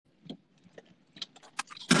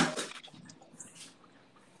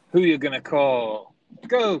Who you gonna call?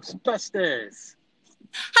 Ghostbusters!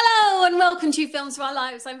 Hello and welcome to Films of Our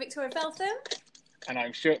Lives. I'm Victoria Feltham. And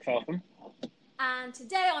I'm Stuart Feltham. And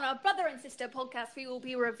today on our brother and sister podcast, we will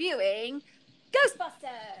be reviewing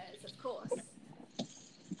Ghostbusters, of course.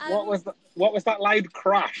 What was that loud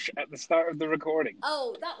crash at the start of the recording?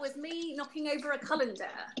 Oh, that was me knocking over a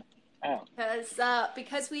colander. Oh.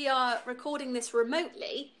 Because we are recording this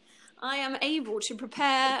remotely, I am able to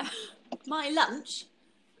prepare my lunch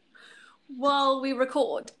while we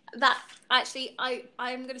record. That actually,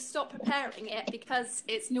 I'm going to stop preparing it because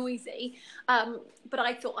it's noisy. But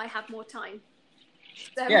I thought I had more time.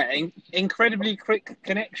 So, yeah, incredibly quick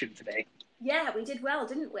connection today. Yeah, we did well,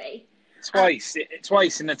 didn't we? Twice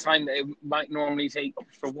in the time that it might normally take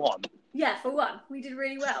for one. Yeah, for one, we did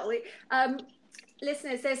really well.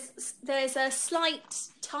 Listeners, there's a slight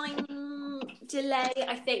time delay,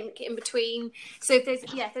 I think, in between. So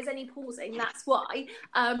if there's any pausing, that's why.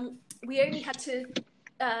 We only had to.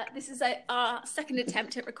 This is our second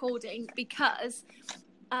attempt at recording because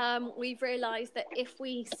we've realised that if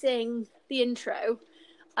we sing the intro,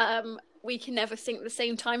 we can never sing at the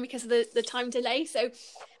same time because of the time delay. So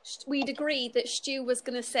we'd agreed that Stu was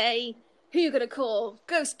going to say, "Who you going to call?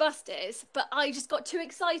 Ghostbusters?" But I just got too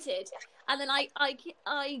excited. And then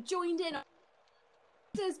I joined in on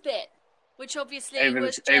this bit, which obviously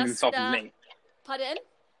was just... Over the top of me. Pardon?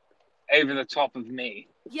 Over the top of me.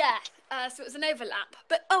 Yeah, so it was an overlap.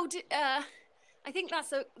 But, I think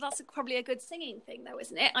that's probably a good singing thing, though,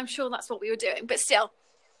 isn't it? I'm sure that's what we were doing, but still.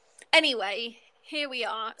 Anyway, here we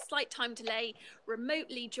are, slight time delay,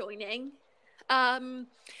 remotely joining. Hope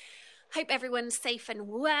everyone's safe and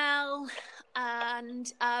well.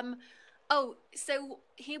 And... so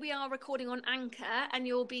here we are recording on Anchor, and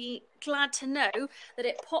you'll be glad to know that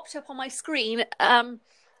it popped up on my screen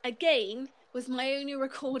again with my only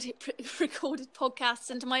recorded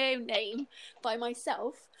podcast under my own name by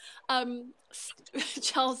myself.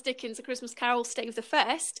 Charles Dickens' A Christmas Carol, Stave the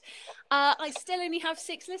First. I still only have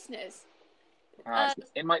 6 listeners.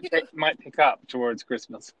 It might pick up towards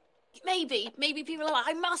Christmas. Maybe people are like,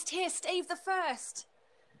 I must hear Stave the First.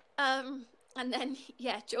 And then,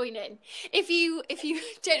 join in. If you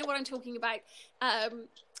don't know what I'm talking about,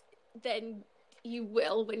 then you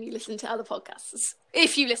will when you listen to other podcasts.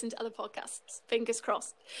 If you listen to other podcasts, fingers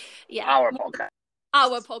crossed. Yeah. Our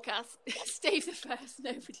podcast. Stave the First,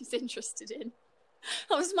 nobody's interested in.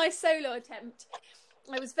 That was my solo attempt.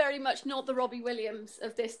 I was very much not the Robbie Williams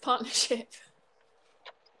of this partnership.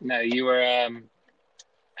 No, you were...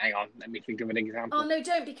 Hang on, let me think of an example. Oh, no,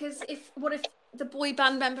 don't, because what if the boy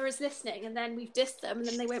band member is listening and then we've dissed them and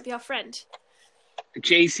then they won't be our friend?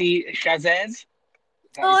 JC Chazez?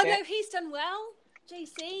 Oh, no, he's done well.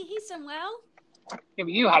 JC, he's done well. Yeah, but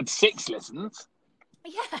you had 6 listens.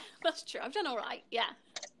 Yeah, that's true. I've done all right, yeah.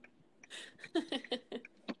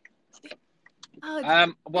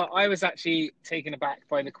 Well, I was actually taken aback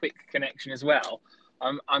by the quick connection as well.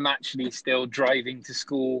 I'm actually still driving to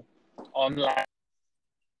school online.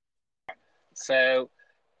 So,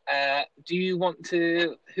 do you want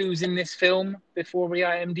to... Who's in this film before we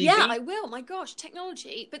IMDb? Yeah, I will. My gosh,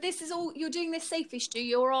 technology. But this is all... You're doing this safely, Stu.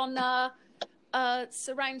 You're on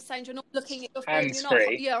surround sound. You're not looking at your phone.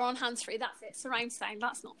 Hands-free. You're on hands-free. That's it. Surround sound.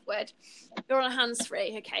 That's not the word. You're on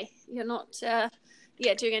hands-free. Okay. You're not,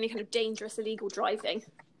 doing any kind of dangerous, illegal driving.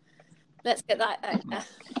 Let's get that out there.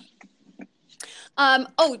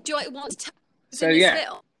 Do I want to tell who's in this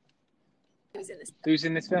film? Who's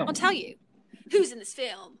in this film? I'll tell you. Who's in this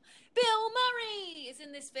film? Bill Murray is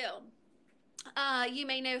in this film. You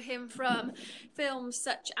may know him from films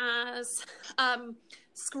such as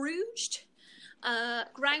Scrooged,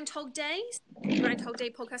 Groundhog Day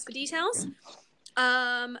podcast for details,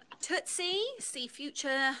 Tootsie, see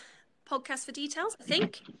future podcast for details, I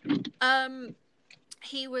think.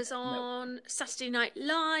 He was on Saturday Night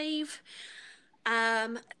Live,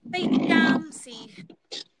 Space Jam, see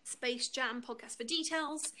Space Jam podcast for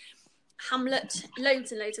details, Hamlet,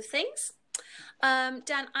 loads and loads of things. Dan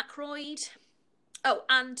Aykroyd. Oh,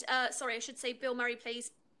 and I should say Bill Murray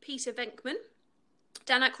plays Peter Venkman.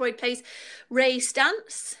 Dan Aykroyd plays Ray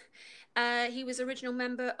Stantz. He was original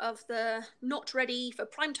member of the Not Ready for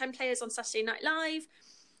Primetime Players on Saturday Night Live.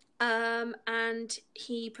 And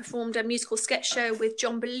he performed a musical sketch show with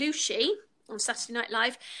John Belushi on Saturday Night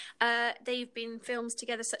Live. They've been films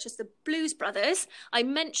together such as The Blues Brothers. I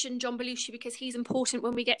mentioned John Belushi because he's important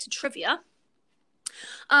when we get to trivia.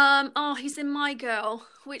 He's in My Girl,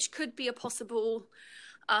 which could be a possible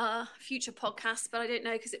future podcast, but I don't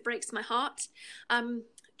know because it breaks my heart.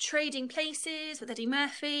 Trading Places with Eddie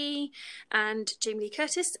Murphy and Jamie Lee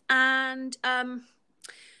Curtis, and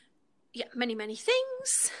Many, Many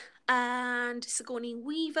Things. And Sigourney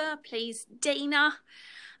Weaver plays Dana.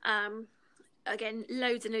 Again,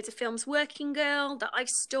 loads and loads of films. Working Girl, The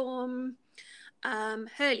Ice Storm,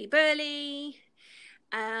 Hurly Burly.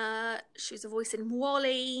 She was a voice in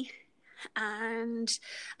WALL-E and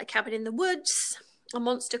A Cabin in the Woods, A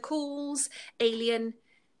Monster Calls, Alien,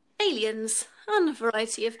 Aliens, and a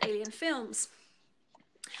variety of alien films.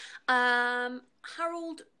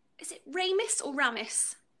 Harold, is it Ramis or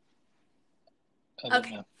Ramis?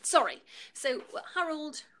 Okay, sorry. So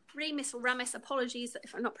Harold Ramis or Ramis, apologies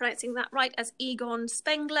if I'm not pronouncing that right, as Egon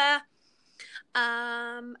Spengler.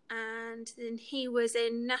 And then he was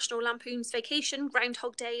in National Lampoon's Vacation,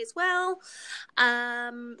 Groundhog Day as well.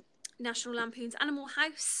 National Lampoon's Animal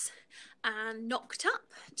House and Knocked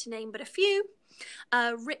Up, to name but a few.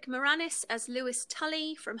 Rick Moranis as Lewis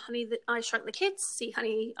Tully from Honey, I Shrunk the Kids. See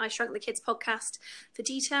Honey, I Shrunk the Kids podcast for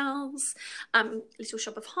details. Little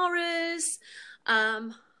Shop of Horrors.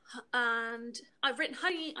 And I've written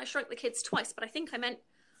Honey, I Shrunk the Kids twice, but I think I meant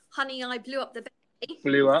Honey, I Blew Up the Baby.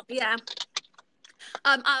 Blew Up? Yeah.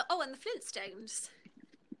 And the Flintstones.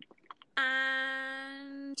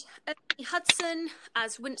 And Ernie Hudson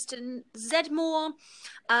as Winston Zedmore.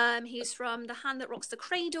 He's from The Hand That Rocks the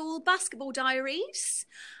Cradle, Basketball Diaries,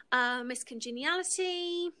 Miss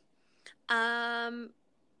Congeniality.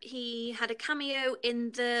 He had a cameo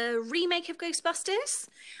in the remake of Ghostbusters,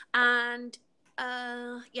 and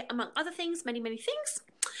among other things, many, many things.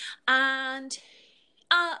 And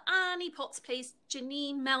Annie Potts plays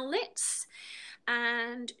Janine Melnitz,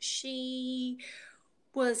 and she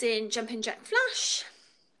was in Jumpin' Jack Flash.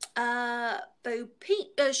 Bo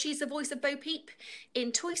Peep. She's the voice of Bo Peep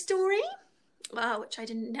in Toy Story, which I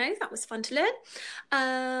didn't know. That was fun to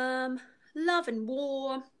learn. Love and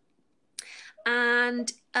War,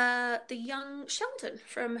 and the young Sheldon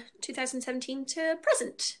from 2017 to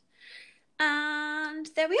present. And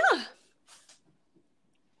there we are.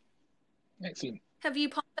 Excellent. Have you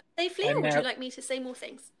parked up safely, or would you like me to say more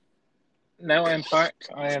things? No, I'm parked.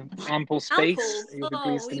 I have ample space. You'll be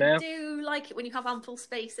pleased to know. We do like it when you have ample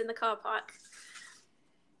space in the car park.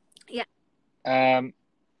 Yeah.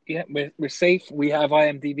 We're safe. We have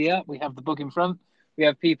IMDb up. We have the book in front. We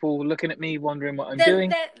have people looking at me, wondering what I'm doing.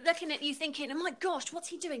 They're looking at you thinking, oh my gosh, what's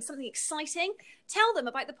he doing? Something exciting? Tell them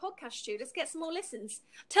about the podcast, Stu. Let's get some more listens.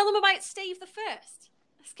 Tell them about Steve the First.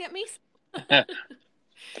 Let's get me.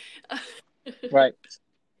 Right.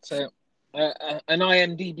 So, an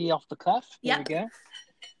IMDb off the cuff. There we go.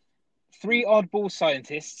 3 oddball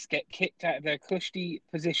scientists get kicked out of their cushy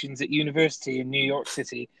positions at university in New York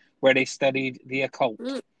City, where they studied the occult.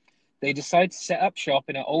 They decide to set up shop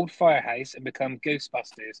in an old firehouse and become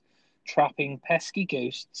Ghostbusters, trapping pesky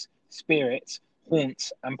ghosts, spirits,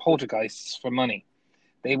 haunts, and poltergeists for money.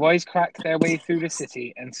 They wisecrack their way through the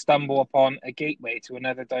city and stumble upon a gateway to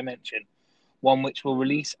another dimension, one which will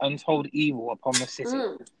release untold evil upon the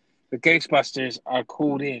city. The Ghostbusters are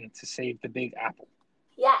called in to save the Big Apple.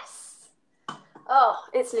 Yes. Oh,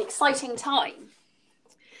 it's an exciting time.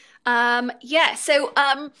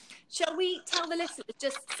 Shall we tell the listeners,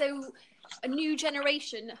 just so a new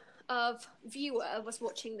generation of viewer was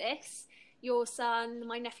watching this, your son,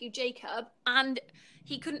 my nephew Jacob, and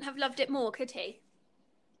he couldn't have loved it more, could he?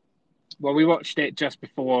 Well, we watched it just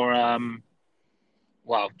before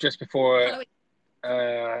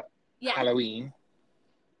Halloween,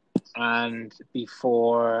 and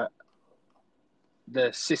before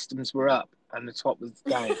the systems were up and the top was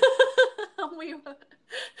down. We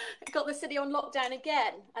got the city on lockdown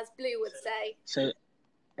again, as Blue would say. So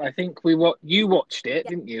I think you watched it,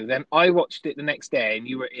 didn't you? Then I watched it the next day, and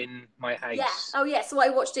you were in my house. Yeah. Oh, yeah. So I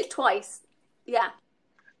watched it twice. Yeah.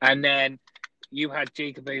 And then you had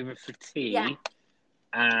Jacob over for tea,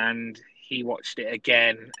 and he watched it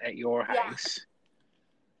again at your house,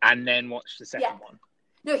 and then watched the second one.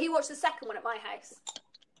 No, he watched the second one at my house.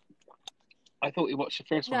 I thought he watched the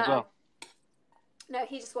first one as well. No,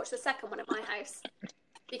 he just watched the second one at my house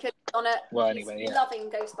because he's loving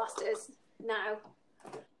Ghostbusters now.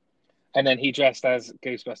 And then he dressed as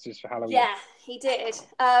Ghostbusters for Halloween. Yeah, he did.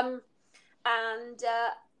 And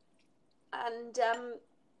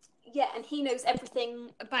he knows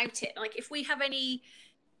everything about it. Like, if we have any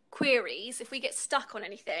queries, if we get stuck on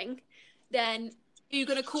anything, then who are you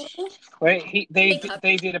going to call? Wait, they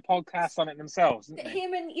did a podcast on it themselves, didn't they?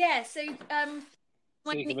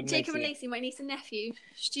 Jacob and Lacey, my niece and nephew,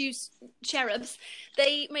 Stu's cherubs,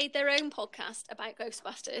 they made their own podcast about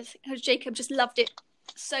Ghostbusters because Jacob just loved it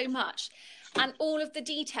so much. And all of the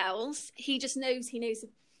details, he just knows. He knows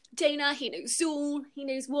Dana, he knows Zool, he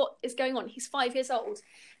knows what is going on. He's 5 years old.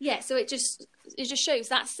 Yeah, so it just shows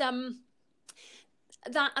that's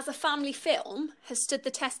that as a family film has stood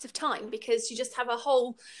the test of time, because you just have a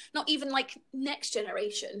whole, not even like next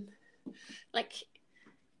generation. Like,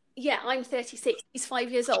 yeah, I'm 36, he's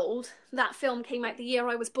 5 years old. That film came out the year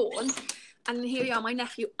I was born. And here you are, my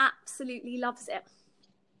nephew absolutely loves it.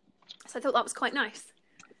 So I thought that was quite nice.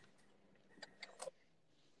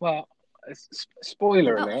 Well,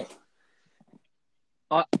 spoiler alert.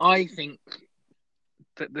 I think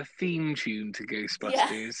that the theme tune to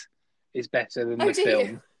Ghostbusters is better than the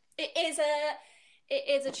film. It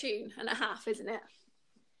is a tune and a half, isn't it?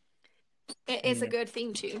 It is a good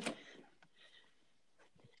theme tune.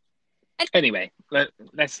 Anyway,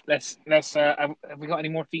 let's have we got any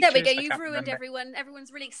more features? There we go. You've ruined everyone.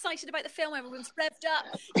 Everyone's really excited about the film. Everyone's revved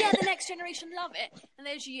up. Yeah, the next generation love it. And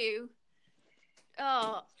there's you.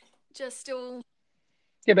 Oh, just all.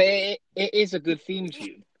 Yeah, but it is a good theme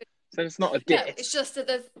tune, so it's not a diss. No, it's just that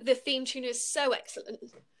the theme tune is so excellent.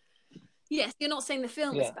 Yes, you're not saying the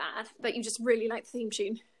film is bad, but you just really like the theme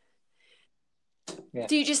tune. Yeah.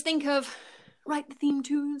 Do you just think of write the theme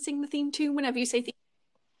tune, sing the theme tune whenever you say theme?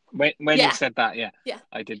 When you said that,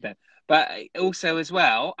 I did that. But also as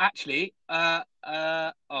well, actually, I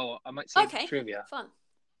might say trivia. Fun.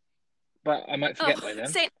 But I might forget by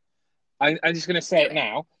then. I'm just going to say it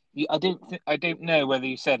now. I don't know whether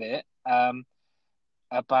you said it.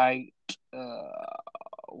 About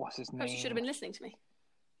what's his name? Perhaps you should have been listening to me.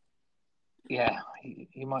 Yeah,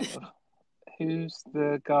 he might have. Who's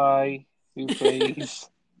the guy who plays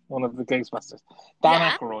one of the Ghostbusters?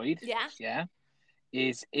 Dan Aykroyd. Yeah.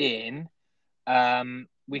 Is in.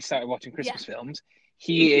 We started watching Christmas films.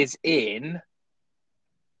 He is in.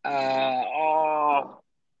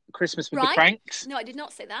 Christmas with the Cranks. No, I did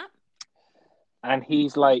not say that. And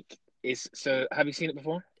he's like, so have you seen it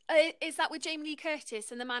before? Is that with Jamie Lee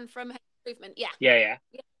Curtis and the man from Home Improvement?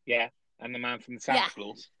 Yeah. And the man from the Santa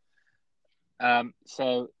Claus.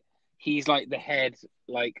 So he's like the head,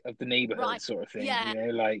 like, of the neighborhood sort of thing, you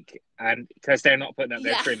know, like, and because they're not putting up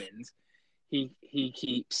their trimmings, he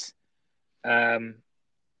keeps,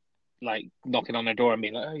 like, knocking on their door and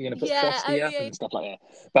being like, "Oh, you're gonna put Frosty up," and stuff like that.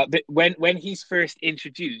 But when he's first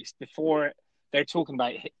introduced, before they're talking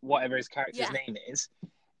about whatever his character's name is,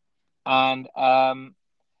 and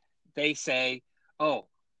they say,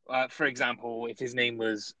 for example, if his name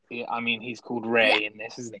was, he's called Ray in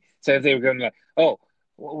this, isn't he? So if they were going like,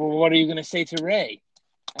 what are you going to say to Ray?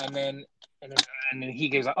 And then he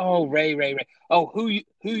goes like, Ray. Oh, who you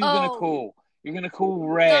going to call? You're going to call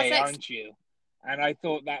Ray, aren't you? And I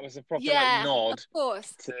thought that was a proper nod of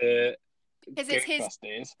course. to because it's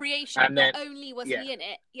his creation. And not only was he in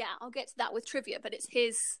it, I'll get to that with trivia, but it's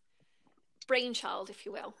his brainchild, if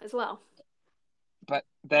you will, as well. But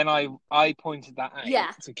then I pointed that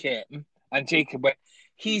out to Kim, and Jacob went,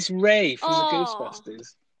 "He's Ray from the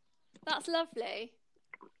Ghostbusters." That's lovely.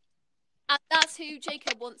 And that's who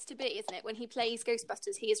Jacob wants to be, isn't it? When he plays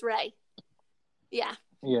Ghostbusters, he is Ray. Yeah.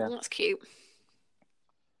 Yeah. That's cute.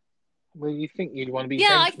 Well, you think you'd want to be?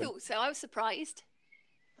 Yeah, I thought so. I was surprised.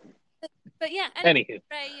 But anywho,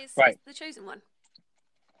 Ray is the chosen one.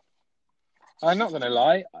 I'm not going to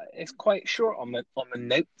lie; it's quite short on the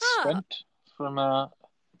notes front. From I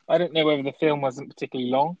don't know whether the film wasn't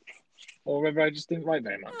particularly long, or whether I just didn't write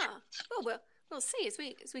very much. We'll see as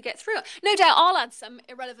we get through it. No doubt, I'll add some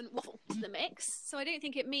irrelevant waffle to the mix. So I don't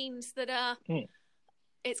think it means that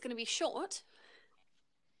it's going to be short.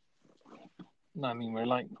 No, I mean we're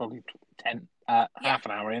like probably half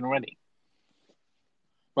an hour in already.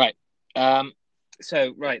 Right.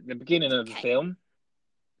 So the beginning of the film.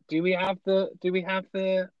 Do we have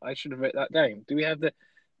the? I should have written that down. Do we have the?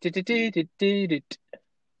 To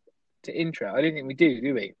intro? I don't think we do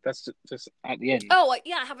we? That's just at the end. Oh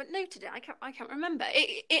yeah, I haven't noted it. I can't remember.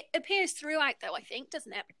 It appears throughout though, I think,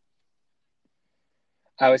 doesn't it?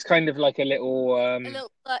 Oh, it's kind of like a little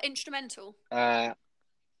instrumental. And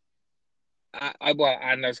I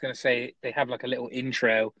was going to say they have like a little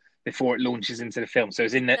intro before it launches into the film. So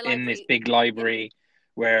it's in this big library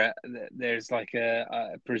where there's like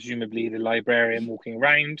presumably the librarian walking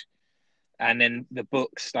around. And then the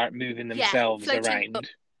books start moving themselves around. Books.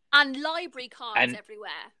 And library cards everywhere.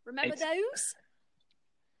 Remember those?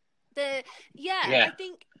 I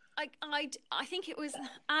think I think it was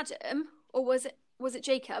Adam, or was it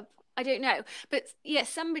Jacob? I don't know. But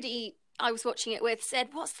somebody I was watching it with said,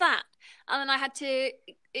 "What's that?" And then I had to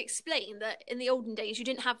explain that in the olden days you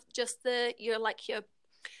didn't have just your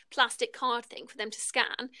plastic card thing for them to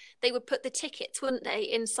scan. They would put the tickets, wouldn't they,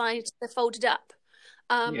 inside the folded up.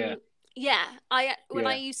 When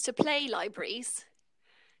I used to play libraries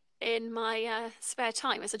in my spare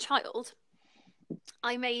time as a child,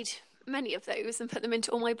 I made many of those and put them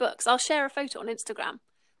into all my books. I'll share a photo on Instagram.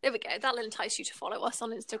 There we go. That'll entice you to follow us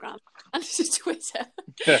on Instagram and to Twitter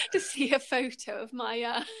to see a photo of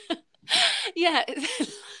my, yeah,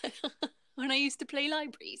 when I used to play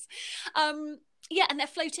libraries. Yeah, and they're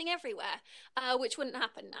floating everywhere, which wouldn't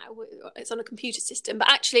happen now. It's on a computer system. But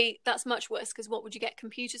actually, that's much worse, because what would you get?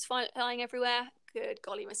 Computers flying everywhere? Good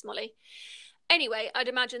golly, Miss Molly. Anyway, I'd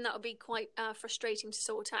imagine that would be quite frustrating to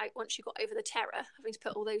sort out once you got over the terror, having to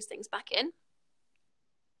put all those things back in.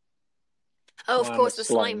 Oh, of course, the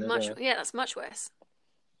slime. Yeah, that's much worse.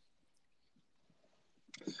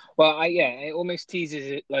 Well, it almost teases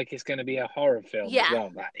it like it's going to be a horror film as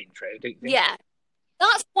well, that intro, don't you think? Yeah.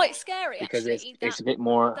 That's quite scary, because actually. It's a bit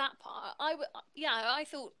more... That part.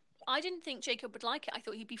 I didn't think Jacob would like it. I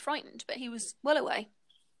thought he'd be frightened, but he was well away.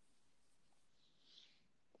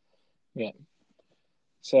 Yeah.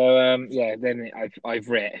 So, then I've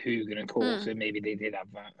read Who Gonna Call, so maybe they did have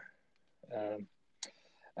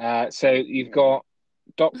that. So you've got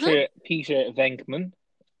Dr. Peter Venkman,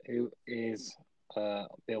 who is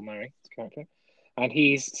Bill Murray's character, and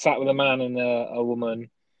he's sat with a man and a woman,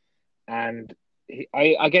 and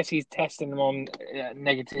I guess he's testing them on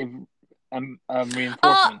negative reinforcement.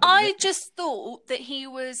 I just thought that he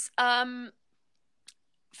was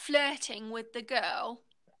flirting with the girl.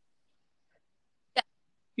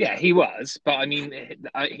 Yeah, he was, but I mean,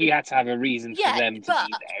 he had to have a reason for them to be there.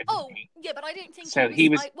 Yeah, but I don't think so. I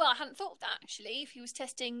hadn't thought of that, actually. If he was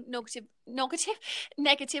testing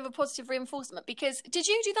negative or positive reinforcement, because did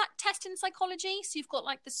you do that test in psychology? So you've got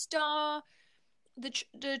like the star,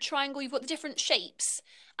 the triangle, you've got the different shapes,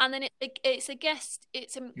 and then it's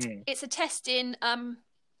a test in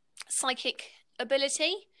psychic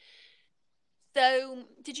ability. So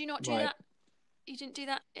did you not do that? You didn't do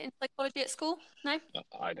that in psychology at school? No?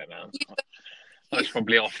 I don't know. I was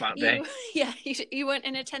probably off that day. Yeah, you weren't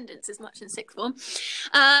in attendance as much in sixth form.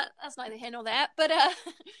 That's neither here nor there. But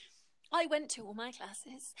I went to all my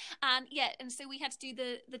classes, and so we had to do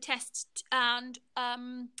the test, and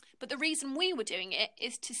but the reason we were doing it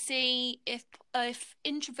is to see if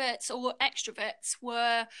introverts or extroverts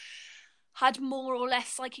had more or less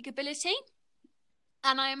psychic ability.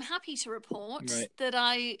 And I am happy to report that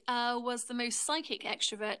I was the most psychic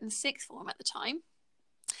extrovert in sixth form at the time.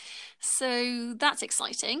 So that's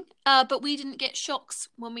exciting. But we didn't get shocks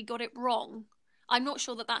when we got it wrong. I'm not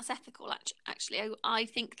sure that that's ethical, actually. I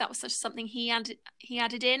think that was something he added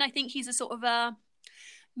in. I think he's a sort of a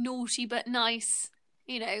naughty but nice,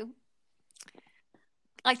 I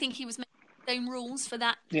think he was making his own rules for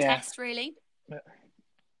that test, really.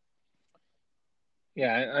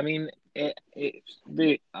 Yeah, I mean,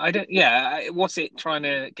 what's it trying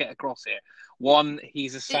to get across here? One,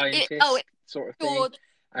 he's a scientist, sort of thing,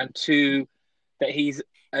 and two, that he's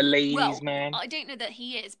a ladies' man. I don't know that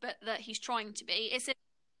he is, but that he's trying to be. It says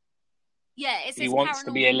he wants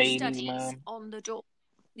to be a ladies' man on the door.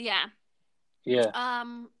 Yeah. Yeah.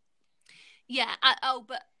 And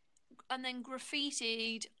then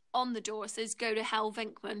graffitied on the door says "Go to hell,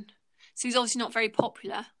 Venkman." So he's obviously not very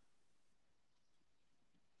popular.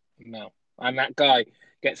 No, and that guy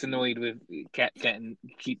gets annoyed with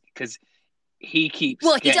because he keeps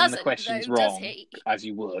getting the questions wrong, as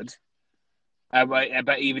you would.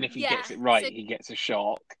 But even if he gets it right, he gets a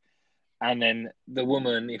shock. And then the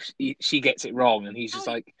woman, if she gets it wrong, and he's just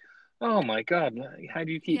like, "Oh my God, how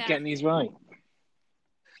do you keep getting these right?"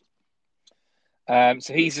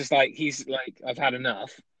 So he's like, "I've had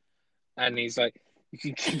enough," and he's like,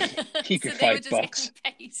 "You can keep your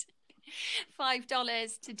 $5."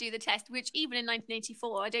 $5 to do the test, which even in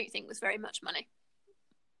 1984 I don't think was very much money.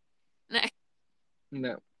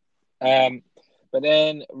 No. But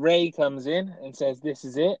then Ray comes in and says this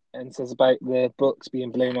is it, and says about the books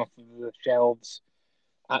being blown off of the shelves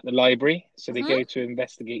at the library. So they go to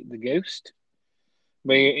investigate the ghost.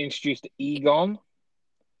 We're introduced to Egon,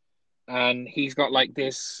 and he's got like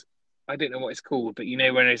this, I don't know what it's called, but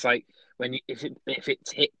when it's like if it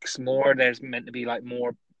ticks more, there's meant to be like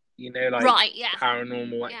more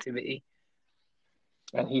paranormal activity.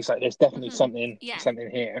 And he's like, there's definitely something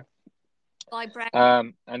here.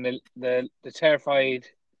 Librarian. And the terrified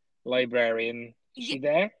librarian, is she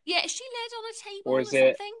there? Yeah, is she led on a table or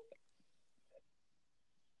something?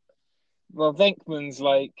 Well, Venkman's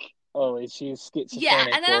like, is she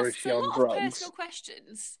schizophrenic or is she on drugs? Of personal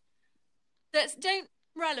questions that don't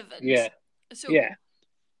relevant. Yeah. So, yeah.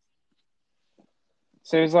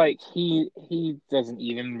 So it's like he doesn't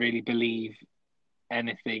even really believe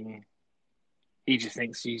anything. He just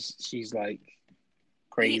thinks she's like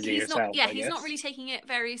crazy herself. He's not really taking it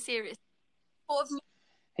very serious.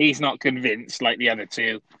 He's not convinced like the other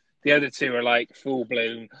two. The other two are like full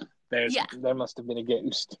blown. there must have been a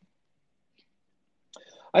ghost.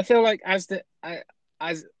 I feel like as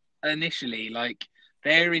initially, like,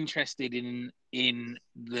 they're interested in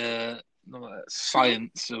the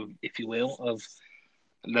science of, if you will, of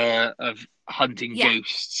hunting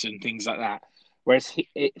ghosts and things like that. Whereas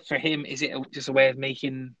for him, is it just a way of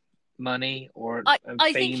making money or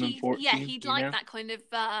fame and fortune? Yeah, he'd like that kind of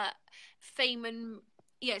fame and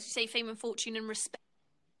fame and fortune and respect.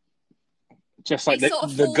 Just like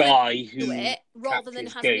the guy who it rather than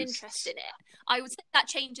has an interest in it. I would say that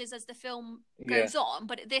changes as the film goes on,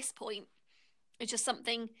 but at this point, it's just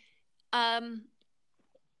something.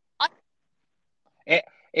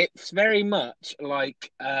 It's very much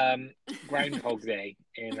like Groundhog Day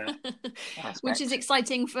in that aspect. Which is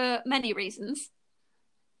exciting for many reasons.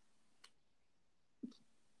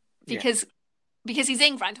 Because he's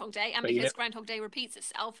in Groundhog Day, and because Groundhog Day repeats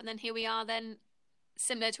itself, and then here we are then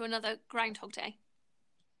similar to another Groundhog Day.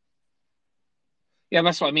 Yeah,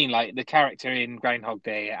 that's what I mean. Like, the character in Groundhog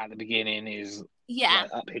Day at the beginning is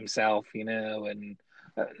like, up himself, and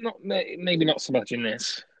maybe not so much in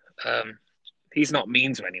this. He's not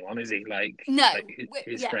mean to anyone, is he? Like, no, like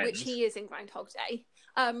his friends. Which he is in Groundhog Day.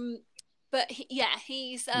 But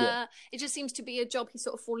he's it just seems to be a job he's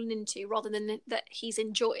sort of fallen into rather than that he's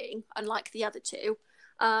enjoying, unlike the other two.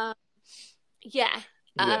 But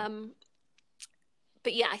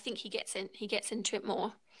I think he gets into it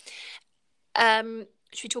more.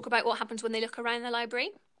 Should we talk about what happens when they look around the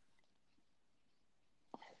library?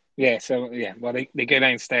 Yeah, well, they go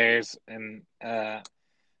downstairs and the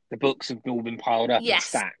books have all been piled up in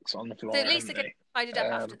stacks on the floor. So at least they get tidied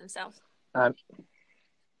up after themselves.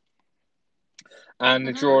 And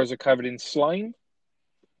the drawers are covered in slime.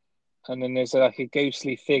 And then there's like a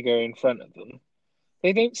ghostly figure in front of them.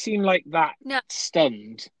 They don't seem like that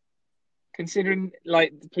stunned, considering,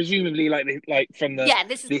 like, presumably, like from the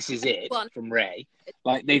this is it from Ray.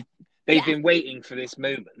 Like, they've been waiting for this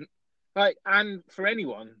moment, like, and for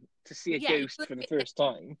anyone to see a ghost for the first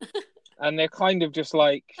time. And they're kind of just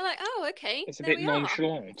like, oh, okay, it's a bit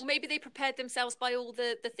nonchalant. Or maybe they prepared themselves by all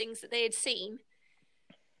the things that they had seen.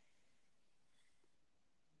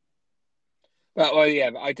 Well,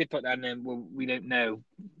 but I did put that in there. Well, we don't know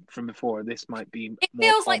from before. This might be It more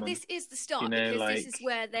feels common, like this is the start, because this is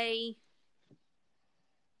where they...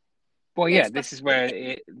 Well, this is where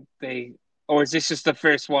they... Or is this just the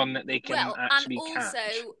first one that they can actually catch?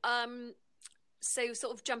 And also, so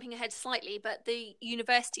sort of jumping ahead slightly, but the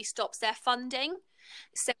university stops their funding.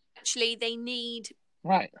 So actually they need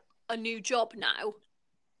a new job now.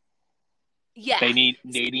 Yeah. They need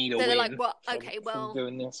a win. They're like, well, from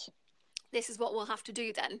doing this. This is what we'll have to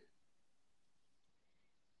do then.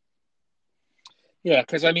 Yeah,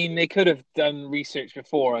 because I mean, they could have done research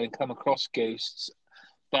before and come across ghosts,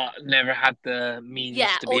 but never had the means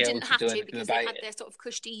to be able to do anything about it. or didn't have to because they had their sort of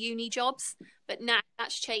cushy uni jobs. But now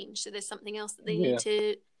that's changed, so there's something else that they need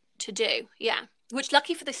to do. Yeah, which,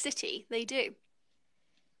 lucky for the city, they do.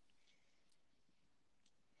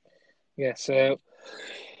 Yeah. So.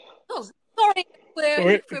 Oh, sorry.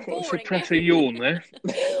 We're boring. Suppress a yawn there.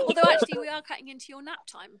 Although actually we are cutting into your nap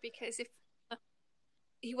time, because if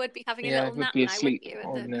you would be having a little nap now, wouldn't you?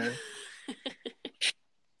 Oh, no.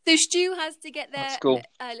 So Stu has to get there,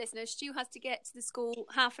 listeners. Stu has to get to the school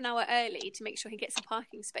half an hour early to make sure he gets a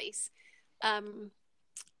parking space. That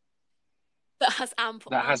has ample.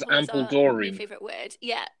 That has ample door room. My favourite word,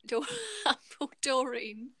 ample door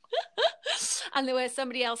room. And where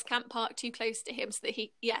somebody else can't park too close to him, so that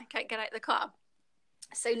he can't get out of the car.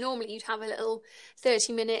 So normally you'd have a little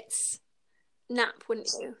 30 minutes nap, wouldn't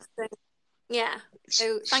you? So, yeah.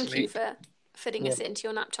 So thank you for fitting us into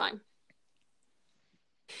your nap time.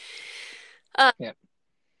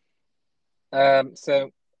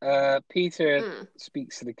 So Peter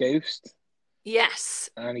speaks to the ghost. Yes.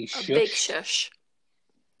 And he shushed. A big shush.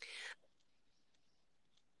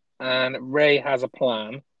 And Ray has a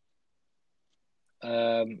plan.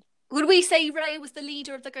 Would we say Ray was the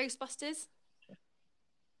leader of the Ghostbusters?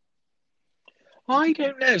 I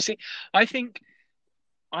don't know. See, I think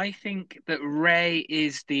that Ray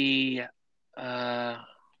is the. I'd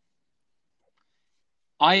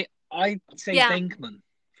say Venkman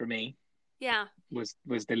for me. Yeah. Was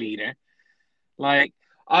the leader. Like,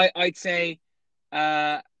 I'd say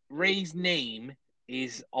Ray's name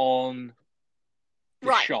is on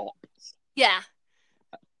the shop. Yeah.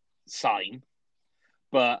 Sign,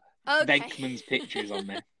 but Venkman's picture's on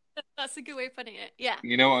there. That's a good way of putting it. Yeah.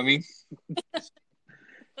 You know what I mean?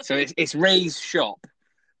 So it's Ray's shop,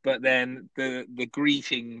 but then the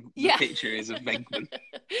greeting picture is of Venkman.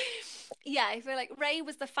 Yeah, I feel like Ray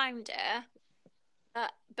was the founder,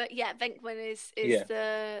 But yeah, Venkman is Yeah.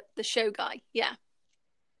 the show guy. Yeah.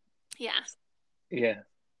 Yeah. Yeah.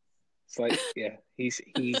 It's like, yeah, he's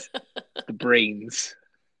the brains.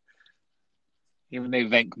 Even though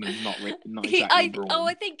Venkman's not exactly brawn.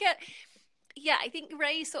 I think I think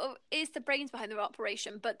Ray sort of is the brains behind the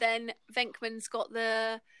operation, but then Venkman's got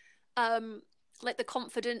the like the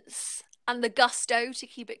confidence and the gusto to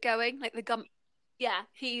keep it going, like the gum. Yeah,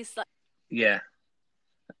 he's like. Yeah,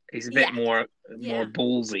 he's a bit more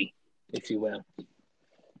ballsy, if you will.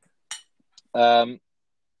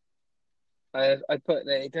 I put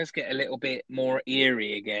that it does get a little bit more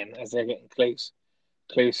eerie again as they're getting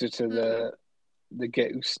closer to the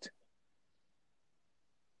ghost.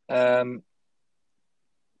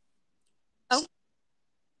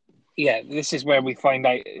 Yeah, this is where we find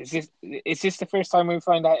out. Is this the first time we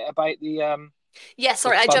find out about the Yeah,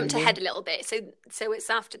 sorry, I jumped ahead a little bit. So it's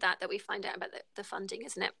after that we find out about the funding,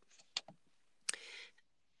 isn't it?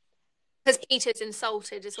 Because Peter's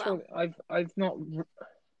insulted as well. I've not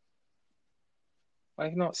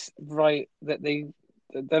right that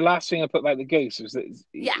the last thing I put about the ghost was that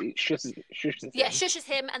it shushes him. Yeah, shushes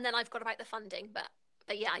him, and then I've got about the funding, but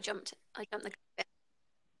yeah, I jumped the bit.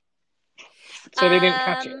 So they didn't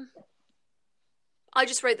catch it. I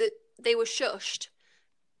just wrote that they were shushed.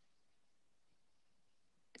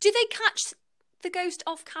 Do they catch the ghost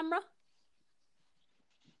off camera?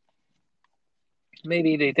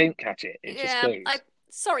 Maybe they don't catch it. It just goes.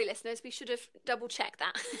 Sorry, listeners, we should have double checked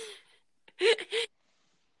that.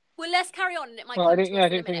 Well, let's carry on, and it might. Well, I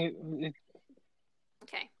don't think.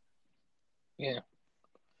 Okay. Yeah.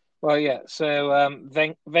 Well, yeah. So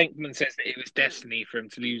Venkman says that it was destiny for him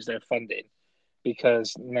to lose their funding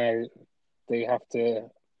because now they have to.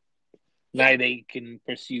 Now they can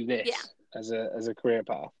pursue this as a career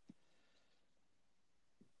path.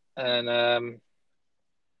 And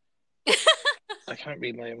I can't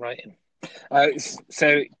read my own writing.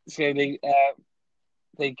 So they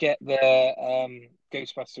get the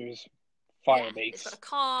Ghostbusters fire base. It's got a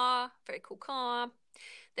car, very cool car.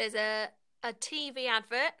 There's a TV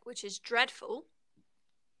advert, which is dreadful.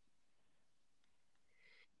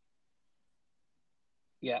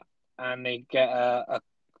 Yeah, and they get a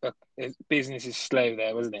business is slow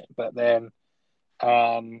there, wasn't it? But then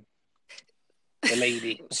the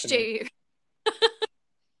lady Stu.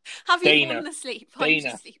 Have you fallen asleep?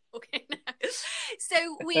 Dana. Okay, now.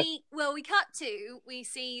 So we cut to, we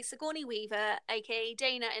see Sigourney Weaver, aka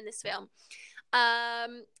Dana, in this film.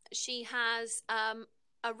 She has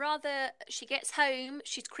she gets home,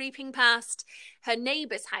 she's creeping past her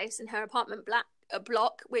neighbour's house in her apartment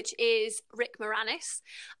block, which is Rick Moranis,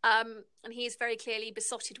 and he is very clearly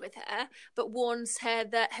besotted with her, but warns her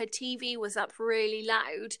that her TV was up really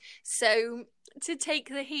loud. So to take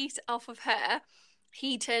the heat off of her,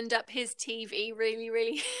 he turned up his TV really,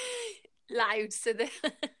 really loud so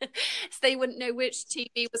they wouldn't know which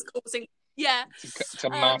TV was causing. Yeah. To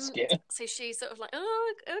mask it. So she's sort of like,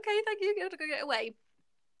 oh, okay, thank you, gotta go get away.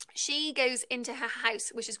 She goes into her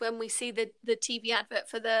house, which is when we see the TV advert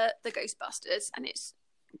for the Ghostbusters, and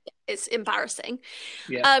it's embarrassing.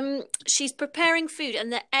 Yeah. She's preparing food,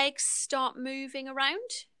 and the eggs start moving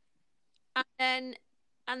around, and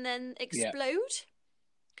then explode.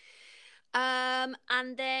 Yeah.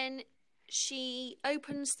 And then she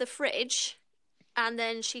opens the fridge, and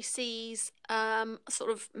then she sees sort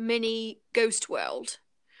of mini ghost world.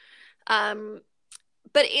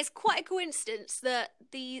 But it's quite a coincidence that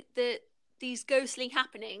these ghostly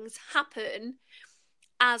happenings happen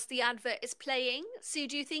as the advert is playing. So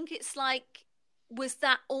do you think it's like, was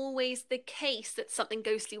that always the case that something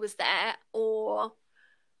ghostly was there, or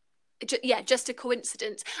just a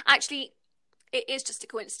coincidence? Actually, it is just a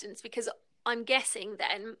coincidence, because I'm guessing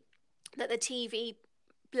then that the TV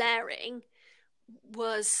blaring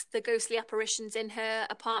was the ghostly apparitions in her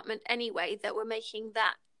apartment anyway that were making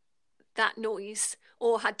that noise,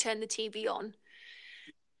 or had turned the TV on.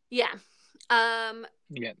 Yeah.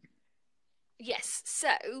 Yeah. Yes.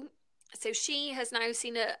 So she has now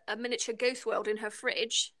seen a miniature ghost world in her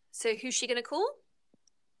fridge. So who's she going to call?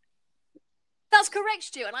 That's correct,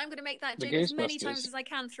 Stu, and I'm going to make that joke as many times as I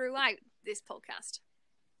can throughout this podcast.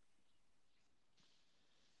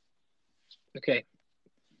 So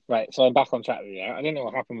right, so I'm back on track with you. I don't know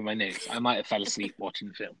what happened with my notes. I might have fell asleep watching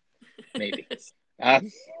the film, maybe.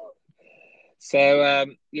 So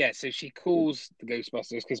she calls the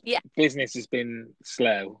Ghostbusters because business has been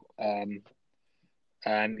slow.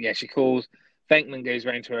 She calls. Venkman goes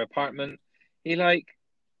round to her apartment. He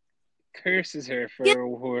curses her for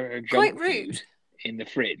all her junk food in the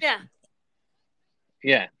fridge. Yeah.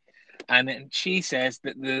 Yeah. And then she says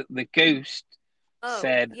that the ghost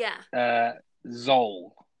said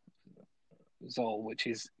Zol, which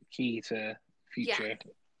is key to future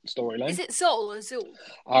storyline. Is it Zol or Zool?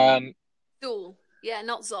 Zool. Yeah,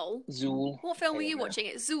 not Zol. Zool. What film were you watching?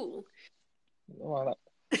 It's Zool. Well,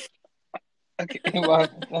 okay, well,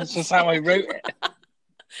 that's just how I wrote it.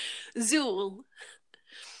 Zool.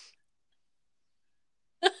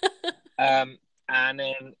 And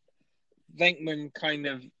then Venkman kind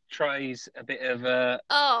of tries a bit of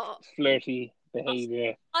flirty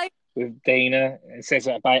behaviour with Dana, and says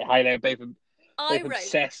about how they're both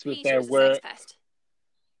obsessed with their work.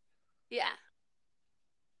 Yeah.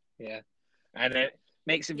 Yeah. And it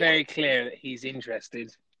makes it very clear that he's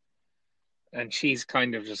interested. And she's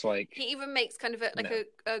kind of just like... He even makes kind of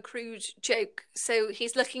a crude joke. So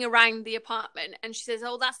he's looking around the apartment and she says,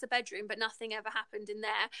 oh, that's the bedroom, but nothing ever happened in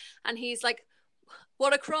there. And he's like,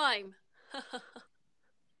 what a crime.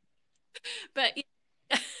 But he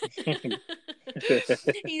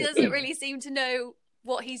doesn't really seem to know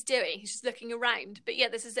what he's doing. He's just looking around. But yeah,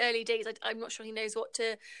 this is early days. I'm not sure he knows what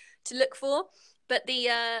to look for. But the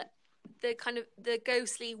kind of the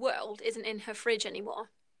ghostly world isn't in her fridge anymore.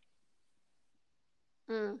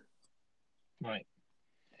 Right.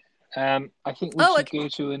 I think we should go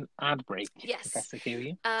to an ad break. Yes. If that's okay with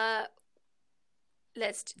you.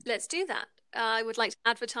 Let's do that. I would like to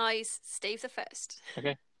advertise Steve the First.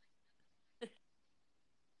 Okay.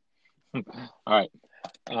 All right.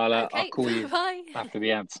 I'll call you after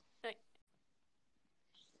the ads. Right.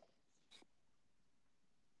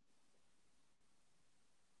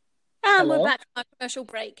 And we're back from our commercial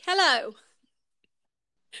break. Hello.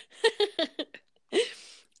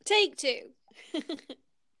 Take two.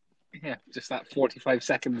 Yeah, just that 45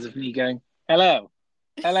 seconds of me going, hello.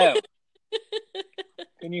 Can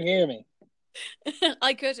you hear me?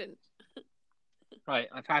 I couldn't. Right,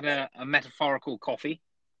 I've had a metaphorical coffee.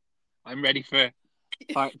 I'm ready for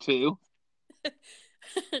part 2.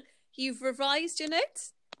 You've revised your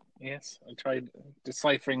notes? Yes, I tried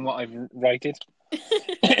deciphering what I've righted.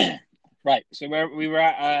 Right, so we were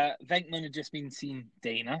at Venkman had just been seeing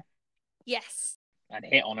Dana. Yes. And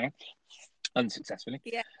hit on her unsuccessfully.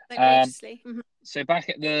 Yeah, outrageously. So back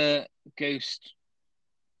at the Ghost,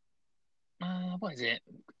 what is it?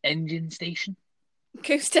 Engine station?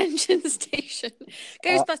 Ghost Engine Station.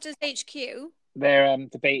 Ghostbusters HQ. They're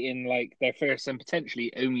debating like their first and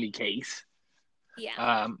potentially only case.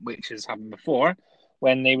 Yeah. Which has happened before,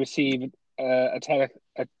 when they receive a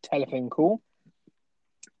telephone call.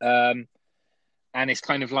 And it's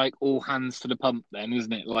kind of like all hands to the pump then,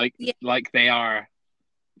 isn't it? Like they are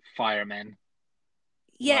firemen.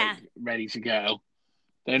 Yeah. Like, ready to go.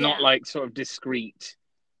 They're not like sort of discreet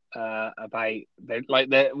about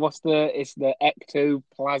it's the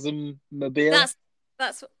ectoplasm mobile. Is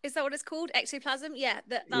that what it's called? Ectoplasm? Yeah.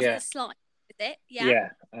 That's the slime, is it? Yeah. Yeah,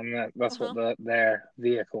 and that's what their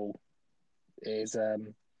vehicle is.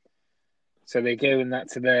 So they go in that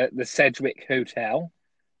to the Sedgwick Hotel.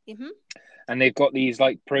 Mm-hmm. And they've got these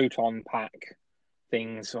like proton pack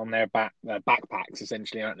things on their backpacks,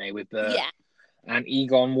 essentially, aren't they? And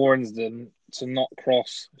Egon warns them to not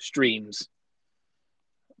cross streams.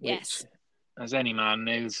 Yes. Which, as any man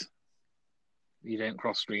knows, you don't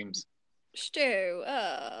cross streams. Stu.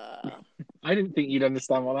 I didn't think you'd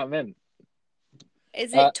understand what that meant.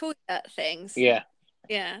 Is it toilet things? Yeah.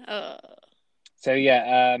 Yeah. So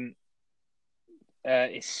yeah,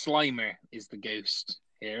 it's Slimer is the ghost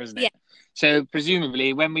here, isn't it? Yeah. So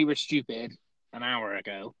presumably, when we were stupid an hour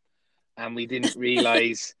ago, and we didn't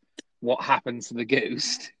realise what happened to the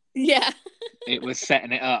ghost, it was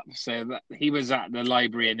setting it up. So that he was at the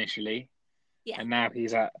library initially, and now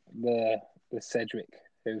he's at the Sedgwick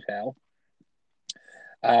Hotel.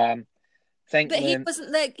 But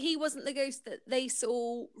he wasn't the ghost that they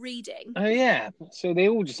saw reading. Oh yeah, so they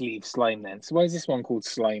all just leave Slime then. So why is this one called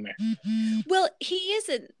Slimer? Well, he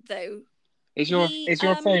isn't though. Is your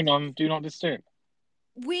phone on Do Not Disturb?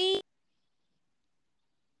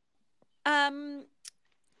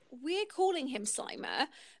 We're calling him Slimer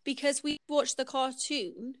because we watched the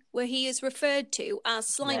cartoon where he is referred to as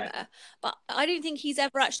Slimer, but I don't think he's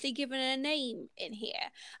ever actually given a name in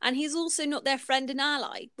here, and he's also not their friend and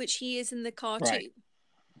ally, which he is in the cartoon. Right.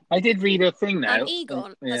 I did read a thing now. And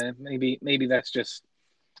Egon, maybe that's just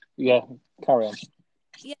carry on.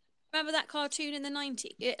 Yeah, remember that cartoon in the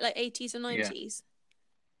 90s, like 80s or 90s?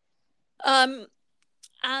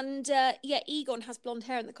 Yeah. Egon has blonde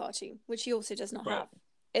hair in the cartoon, which he also does not have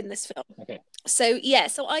in this film. Okay. So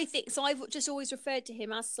I've just always referred to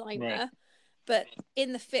him as Slimer, but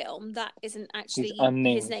in the film that isn't actually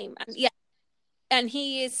his name. And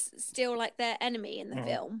he is still like their enemy in the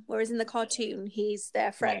film, whereas in the cartoon he's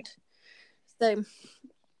their friend. So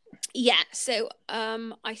Yeah, so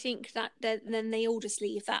I think that then they all just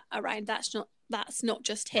leave that around. That's not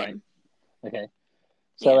just him. Right. Okay.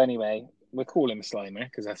 So anyway, we'll call him Slimer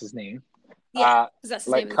because that's his name. Yeah, because that's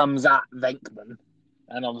his name. Comes at Venkman,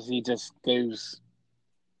 and obviously just goes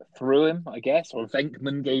through him, I guess, or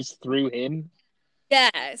Venkman goes through him. Yeah,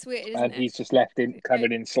 it's weird, isn't and he's just left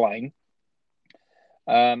covered in slime.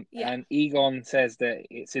 And Egon says that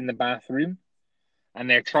it's in the bathroom, and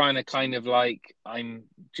they're trying to kind of like, I'm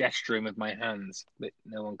gesturing with my hands, but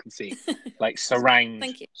no one can see. Like surround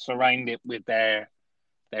it with their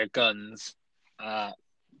guns.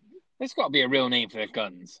 There's got to be a real name for their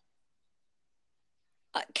guns.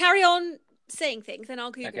 Carry on saying things, and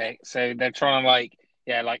I'll Google it. Okay, so they're trying to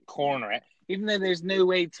like corner it, even though there's no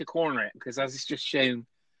way to corner it because, as it's just shown,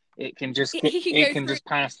 it can just just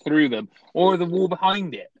pass through them or the wall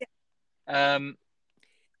behind it. Oh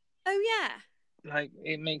yeah. Like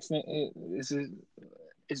it makes it.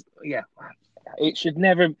 It should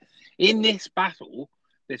never, in this battle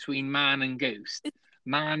between man and ghost,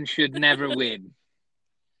 man should never win.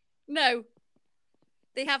 No.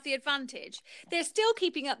 They have the advantage. They're still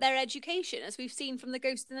keeping up their education, as we've seen from the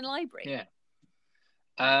ghost in the library. Yeah.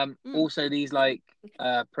 Also, these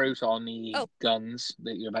proton guns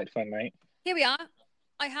that you're about to find out. Here we are.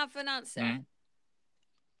 I have an answer.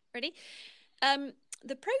 Ready?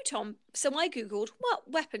 The proton. So I googled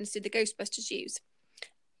what weapons did the Ghostbusters use.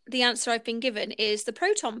 The answer I've been given is the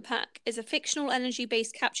proton pack is a fictional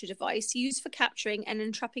energy-based capture device used for capturing and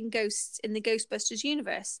entrapping ghosts in the Ghostbusters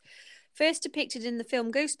universe. First depicted in the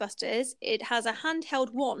film Ghostbusters, it has a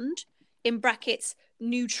handheld wand, in brackets,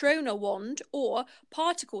 neutrona wand, or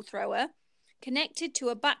particle thrower, connected to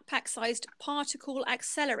a backpack-sized particle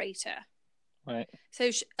accelerator. Right.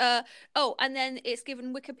 So, and then it's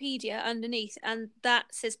given Wikipedia underneath, and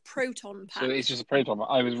that says proton pack. So it's just a proton.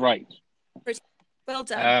 I was right. Well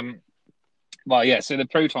done. Well, yeah. So the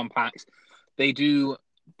proton packs, they do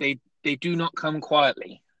not come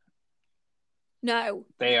quietly. No.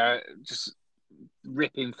 They are just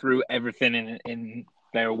ripping through everything in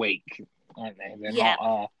their wake, aren't they? They're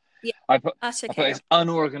not. I put it's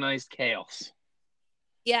unorganized chaos.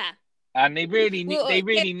 Yeah. And they really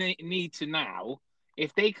need to now.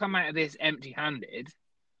 If they come out of this empty-handed,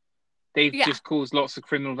 they've just caused lots of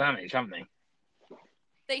criminal damage, haven't they?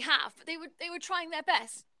 They have. They were trying their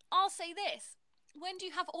best. I'll say this: when do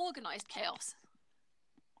you have organized chaos?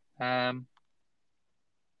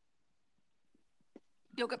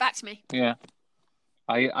 You'll get back to me. Yeah,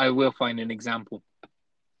 I will find an example.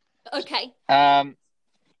 Okay.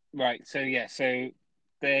 Right. So so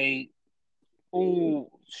they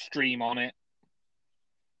all stream on it.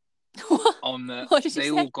 They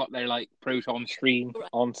all got their proton stream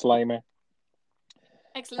on Slimer.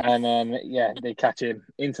 Excellent. And then they catch him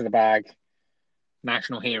into the bag.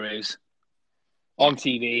 National heroes on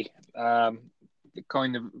TV.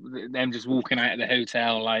 Kind of them just walking out of the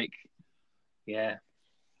hotel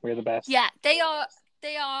we're the best. Yeah, they are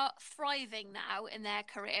thriving now in their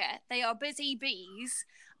career. They are busy bees.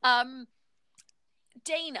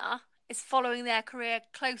 Dana is following their career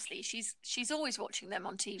closely. She's always watching them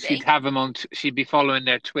on TV. She'd have them on. She'd be following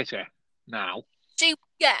their Twitter now.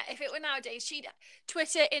 If it were nowadays, she'd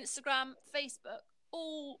Twitter, Instagram, Facebook,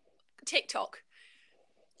 all TikTok.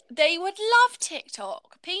 They would love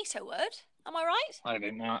TikTok. Peter would. Am I right? I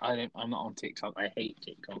don't know. I'm not on TikTok. I hate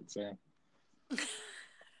TikTok. So.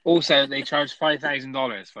 Also, they charge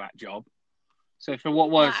 $5,000 for that job. So for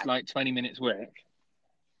what was 20 minutes work.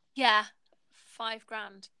 Yeah,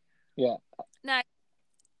 $5,000. Yeah. Now,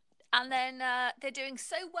 and then they're doing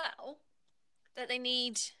so well that they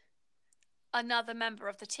need another member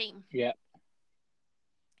of the team. Yeah.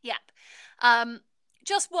 Yep.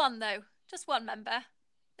 Just one though. Just one member.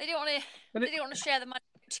 They don't want to share the money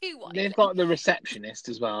too widely. They've got the receptionist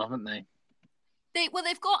as well, haven't they?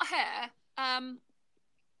 They've got her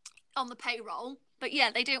on the payroll, but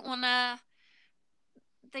they don't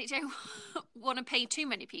want to pay too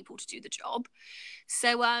many people to do the job.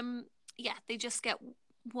 So they just get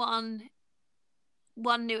one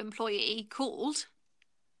new employee called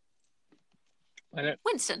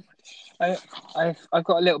Winston. I've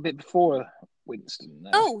got a little bit before Winston.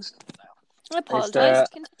 Oh, I apologise.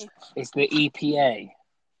 It's the EPA.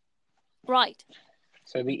 Right.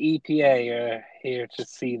 So the EPA are here to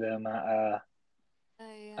see them at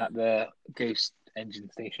the Ghost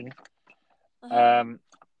engine station. And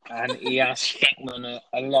he asks Venkman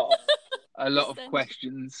a lot of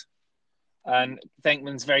questions, and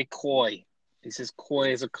Venkman's very coy. He's as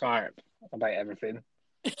coy as a carp about everything.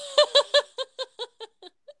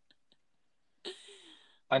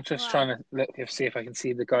 I'm just trying to see if I can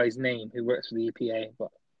see the guy's name who works for the EPA,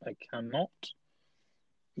 but I cannot.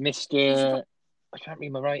 Mr. I can't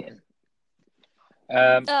read my writing.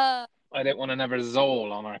 I don't want another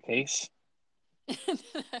Zol on our case.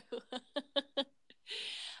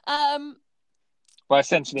 No. Well,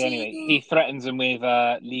 essentially, anyway, he threatens him with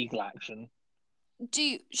legal action.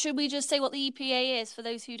 Should we just say what the EPA is for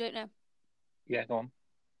those who don't know? Yeah, go on.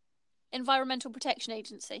 Environmental Protection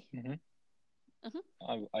Agency.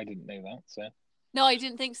 I didn't know that, so. No, I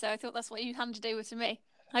didn't think so. I thought that's what you handed over to me.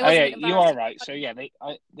 You are right. So yeah,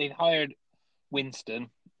 they hired Winston.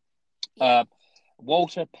 Yeah.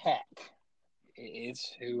 Walter Peck it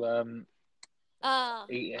is who so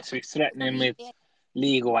he's threatening with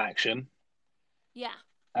legal action. Yeah.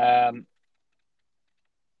 And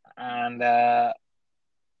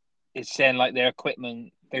it's saying like their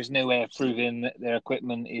equipment, there's no way of proving that their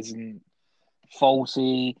equipment isn't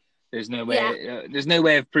faulty. There's no way. There's no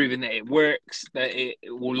way of proving that it works. That it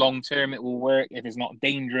will long term. It will work if it's not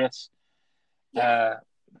dangerous to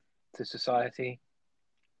society.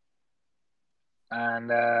 And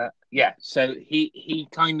so he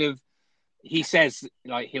says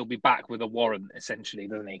like he'll be back with a warrant essentially,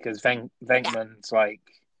 doesn't he? Because Venkman's like,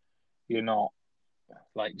 you're not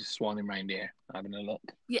like just swanning around here having a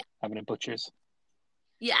look, having a butcher's.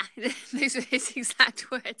 Yeah, those are his exact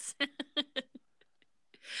words.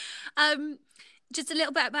 Just a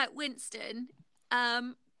little bit about Winston.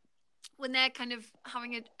 When they're kind of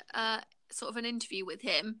having a sort of an interview with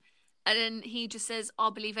him, and then he just says,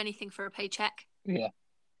 "I'll believe anything for a paycheck." Yeah.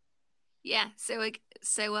 Yeah. So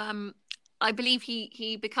I believe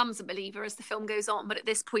he becomes a believer as the film goes on, but at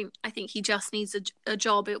this point, I think he just needs a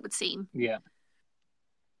job. It would seem. Yeah.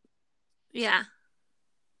 Yeah.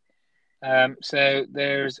 So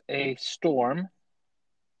there's a storm.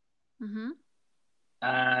 Mm-hmm.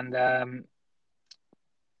 And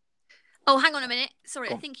oh, hang on a minute.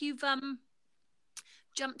 Sorry, I think you've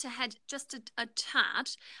jumped ahead just a tad.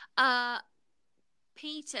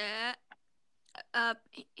 Peter,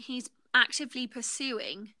 he's actively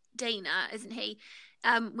pursuing Dana, isn't he?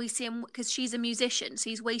 We see him because she's a musician, so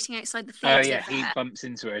he's waiting outside the theatre. Oh yeah, he bumps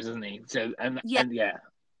into her, doesn't he? So and yeah,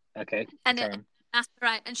 okay. And that's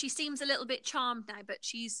right. And she seems a little bit charmed now, but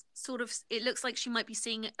she's sort of. It looks like she might be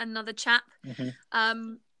seeing another chap.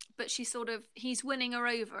 Mm-hmm. But he's winning her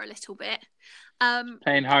over a little bit.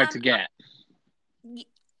 Playing hard to get.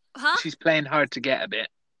 Huh? She's playing hard to get a bit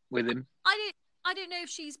with him. I don't know if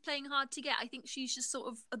she's playing hard to get. I think she's just sort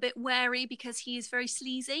of a bit wary because he is very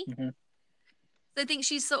sleazy. Mm-hmm. So I think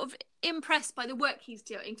she's sort of impressed by the work he's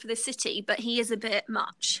doing for the city, but he is a bit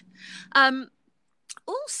much.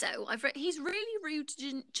 Also, I've read he's really rude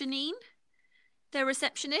to Janine, their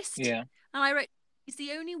receptionist. Yeah. And I wrote he's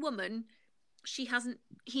the only woman he hasn't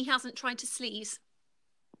tried to sleaze.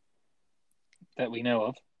 That we know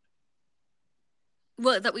of.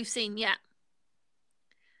 Well, that we've seen, yeah.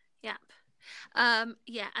 Yep.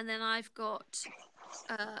 Yeah, and then I've got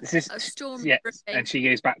a storm. Yeah, and she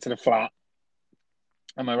goes back to the flat.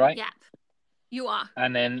 Am I right? Yep. You are.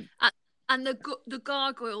 And then and the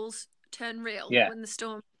gargoyles turn real when the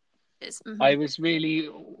storm is. Mm-hmm. I was really,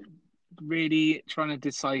 really trying to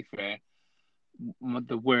decipher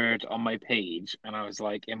the word on my page, and I was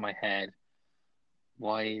like in my head,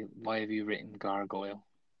 why have you written gargoyle?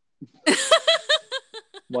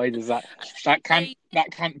 Why does that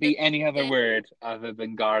can't be any other word other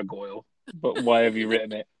than gargoyle, but why have you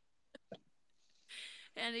written it?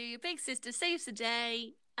 And your big sister saves the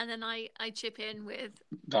day, and then I chip in with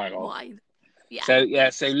gargoyle. Why? Yeah.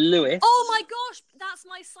 So Lewis. Oh my gosh, that's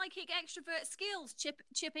my psychic extrovert skills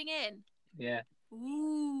chipping in. Yeah.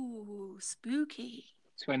 Ooh, spooky.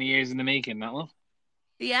 20 years in the making, that one.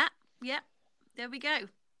 Yeah. There we go.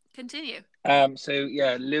 Continue. So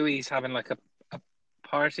yeah, Louis having like a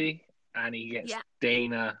party, and he gets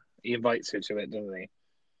Dana. He invites her to it, doesn't he?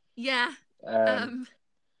 Yeah.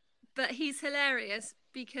 But he's hilarious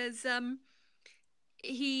because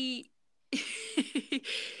he's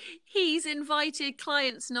invited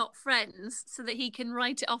clients, not friends, so that he can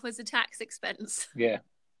write it off as a tax expense. Yeah.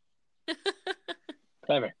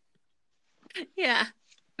 Clever. Yeah.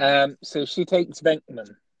 So she takes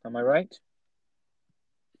Venkman. Am I right?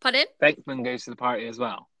 Pardon? Venkman goes to the party as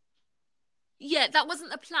well. Yeah, that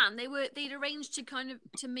wasn't the plan. They'd arranged to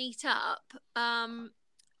meet up.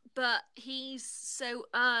 But he's so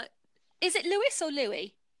is it Lewis or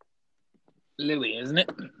Louis? Louis, isn't it?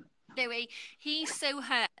 Louis. He's so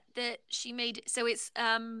hurt that she made it. So it's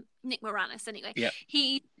Nick Moranis anyway. Yeah.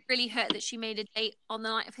 He really hurt that she made a date on the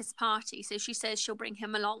night of his party. So she says she'll bring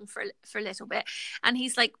him along for a little bit. And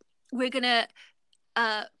he's like, we're gonna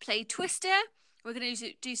play Twister. We're going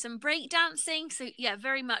to do some break dancing. So yeah,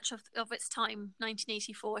 very much of its time,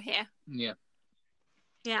 1984 here. Yeah.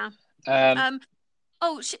 Yeah. And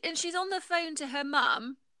she's on the phone to her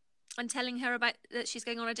mum and telling her about that she's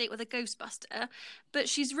going on a date with a Ghostbuster, but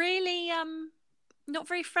she's really not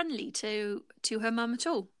very friendly to her mum at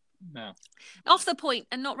all. No. Off the point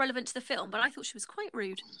and not relevant to the film, but I thought she was quite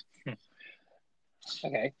rude.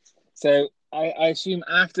 Okay. So I assume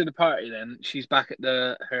after the party then she's back at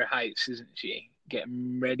her house, isn't she?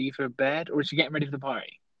 Getting ready for bed, or is she getting ready for the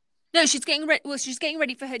party? No, she's getting ready. Well, she's getting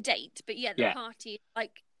ready for her date, but the Yeah. party,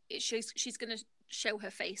 like, it shows she's going to show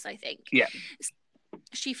her face, I think. Yeah.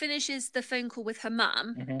 She finishes the phone call with her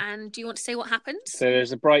mum, and do you want to say what happens? So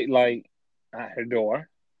there's a bright light at her door.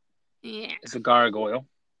 Yeah. It's a gargoyle.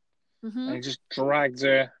 And he just drags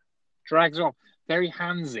her off. Very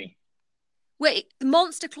handsy. Wait, the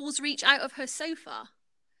monster claws reach out of her sofa,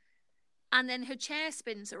 and then her chair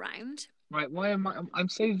spins around. Right, why am I'm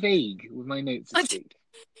so vague with my notes this week.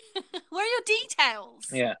 Where are your details?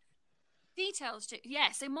 Yeah. Details,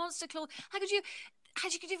 yeah. So monster claw. How could you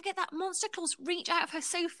forget that? Monster claws reach out of her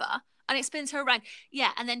sofa and it spins her around.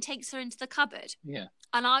 Yeah, and then takes her into the cupboard. Yeah.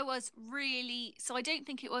 And I was really, so I don't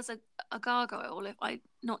think it was a gargoyle.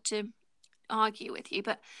 Not to argue with you,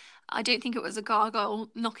 but I don't think it was a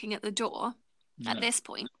gargoyle knocking at the door at this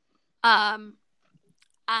point. But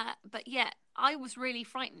yeah, I was really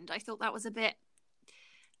frightened. I thought that was a bit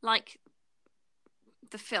like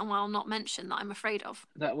the film I'll not mention that I'm afraid of.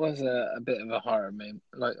 That was a bit of a horror moment,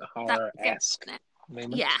 like a horror-esque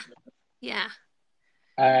moment. Yeah. Yeah.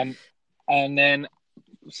 And then,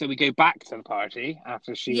 so we go back to the party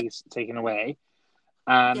after she's taken away,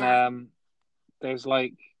 and there's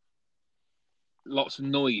like lots of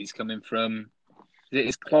noise coming from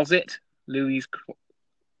his closet, Louis'.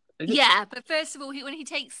 Yeah, but first of all, when he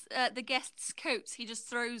takes the guests' coats, he just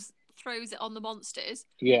throws it on the monsters.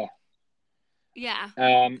 Yeah. Yeah.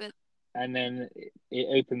 And then it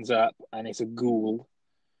opens up, and it's a ghoul.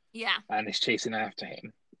 Yeah. And it's chasing after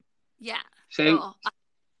him. Yeah. So,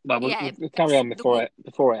 we'll carry on before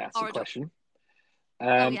I ask the question.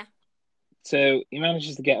 So he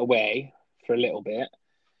manages to get away for a little bit,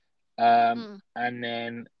 and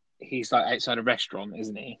then he's like outside a restaurant,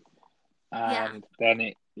 isn't he? And then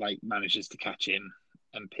it like manages to catch him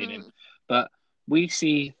and pin him. But we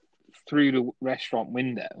see through the restaurant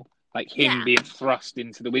window, like him being thrust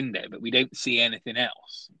into the window, but we don't see anything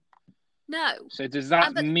else. No. So does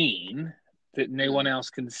that mean that no one else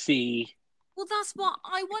can see? Well, that's what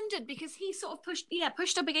I wondered, because he sort of pushed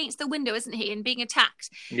up against the window, isn't he, and being attacked.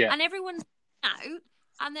 Yeah. And everyone's out,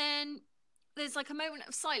 and then there's like a moment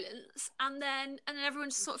of silence, and then everyone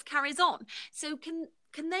just sort of carries on. So can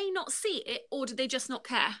they not see it, or do they just not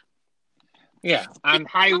care? Yeah, and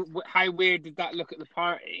how weird did that look at the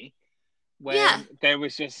party when there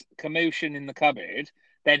was just commotion in the cupboard?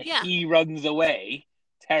 Then he runs away,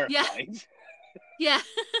 terrified. Yeah.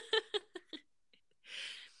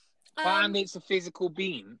 And it's a physical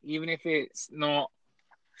being, even if it's not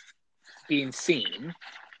being seen,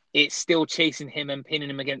 it's still chasing him and pinning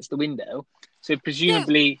him against the window. So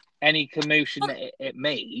presumably any commotion that it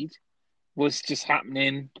made was just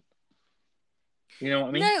happening. You know what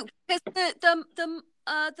I mean? No, because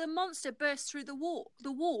the monster burst through the wall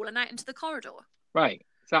and out into the corridor. Right,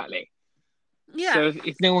 exactly. Yeah. So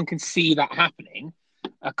if no one can see that happening,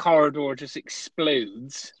 a corridor just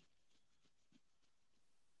explodes.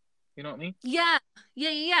 You know what I mean? Yeah.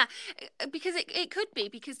 Because it could be,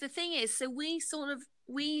 because the thing is, so we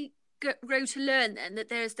grow to learn then that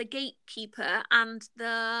there's the gatekeeper and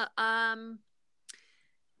the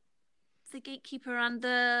the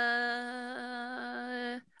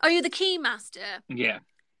keymaster. Yeah.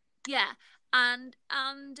 Yeah. And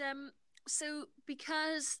so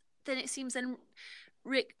because then it seems then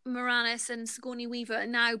Rick Moranis and Sigourney Weaver are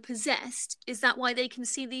now possessed, is that why they can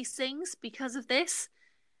see these things? Because of this?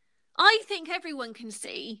 I think everyone can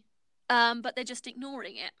see, but they're just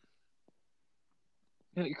ignoring it.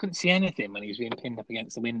 You couldn't see anything when he was being pinned up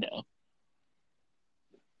against the window.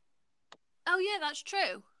 Oh yeah, that's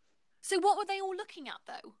true. So what were they all looking at,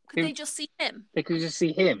 though? Could they just see him? They could just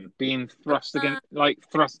see him being thrust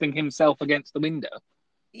thrusting himself against the window.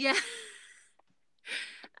 Yeah.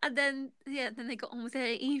 And then they got on with their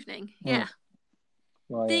evening. Yeah.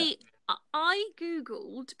 Well, I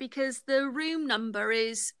googled, because the room number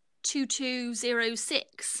is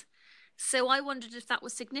 2206, so I wondered if that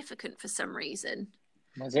was significant for some reason.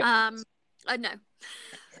 Was it? I know,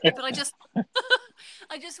 but I just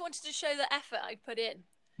wanted to show the effort I put in.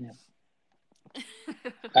 Yeah.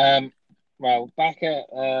 Well, back at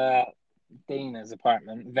Dana's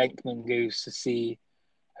apartment, Venkman goes to see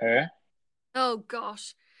her. Oh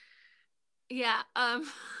gosh. Yeah. Oh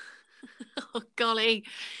golly.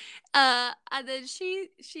 And then she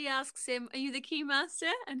asks him, "Are you the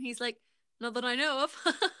keymaster?" And he's like, "Not that I know of."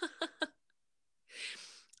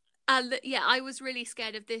 And yeah, I was really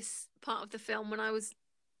scared of this part of the film when I was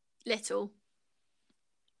little.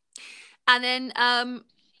 And then,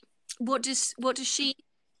 what does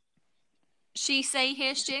she say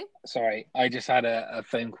here, Stu? Sorry, I just had a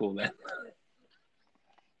phone call then.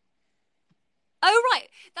 Oh right,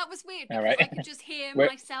 that was weird because Right. I could just hear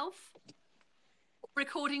myself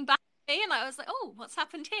recording back to me, and I was like, "Oh, what's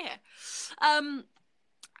happened here?"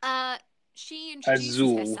 She introduces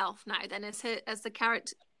herself now then as the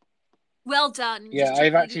character. Well done. Yeah,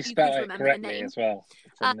 I've actually spelled it correctly as well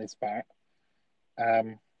from this part.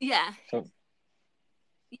 Yeah. So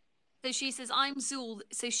she says, "I'm Zuul."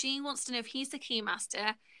 So she wants to know if he's the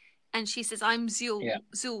keymaster, and she says, "I'm Zuul,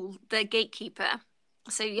 Zuul, the gatekeeper."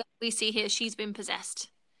 So yeah, we see here she's been possessed.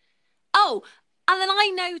 Oh, and then I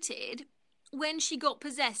noted when she got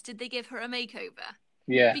possessed, did they give her a makeover?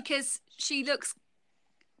 Yeah. Because she looks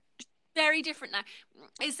very different now.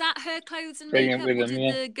 Is that her clothes and makeup, or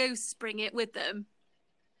did the ghosts bring it with them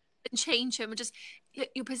and change them and just,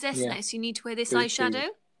 you're possessed now, so you need to wear this eyeshadow?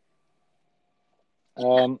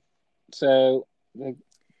 So the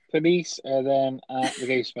police are then at the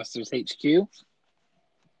Ghostbusters HQ.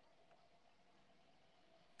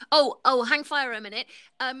 Oh, hang fire a minute.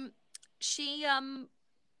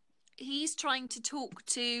 He's trying to talk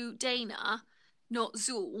to Dana, not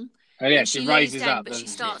Zuul. Oh yeah, she rises down, up, but she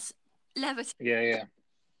starts levitating. Yeah.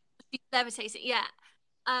 She's levitating, yeah.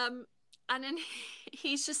 And then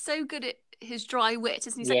he's just so good at his dry wit,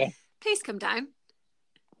 isn't he? He's like, "Please come down."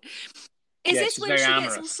 Is this when she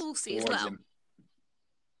gets all saucy as well?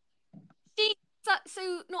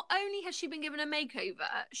 So not only has she been given a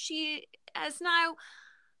makeover, she has now,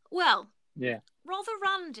 rather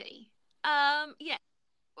randy. Yeah.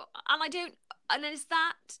 And I don't. And is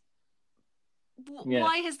that?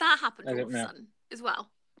 Why has that happened all of a sudden as well?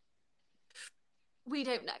 We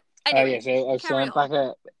don't know. Anyway, so I was back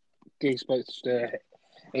at Ghostbusters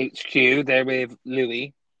HQ. They're with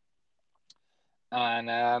Louis,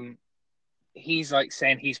 and he's like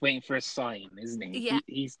saying he's waiting for a sign, isn't he? Yeah.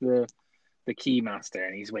 He's the keymaster,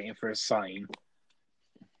 and he's waiting for a sign.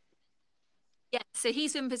 Yeah. So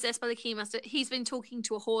he's been possessed by the keymaster. He's been talking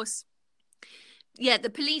to a horse. Yeah, the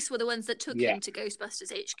police were the ones that took him to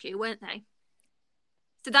Ghostbusters HQ, weren't they?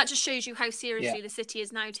 So that just shows you how seriously the city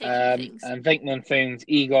is now taking things. And Venkman phones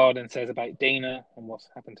Egon and says about Dana and what's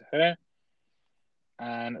happened to her.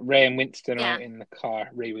 And Ray and Winston are out in the car.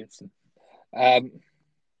 Ray Winston.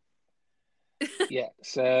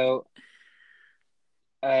 So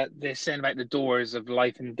they're saying about the doors of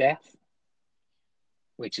life and death,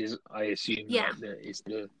 which is, I assume, is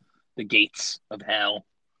the gates of hell.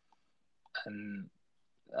 And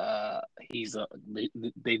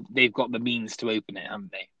they've got the means to open it,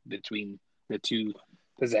 haven't they? Between the two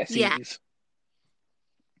possessees.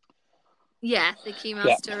 Yeah, the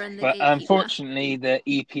keymaster and the gatekeeper. But unfortunately, the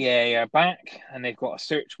EPA are back, and they've got a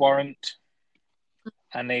search warrant,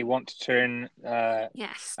 and they want to turn.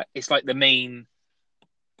 It's like the main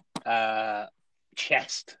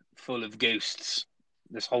chest full of ghosts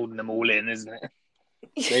that's holding them all in, isn't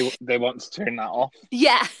it? They want to turn that off.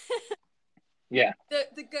 Yeah. Yeah.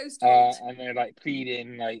 The ghost and they're like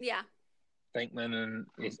pleading, like, Venkman, and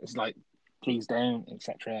it's like, please don't,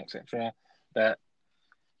 etc. But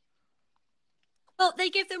they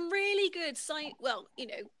give them really good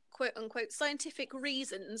quote unquote scientific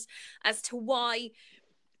reasons as to why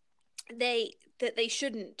they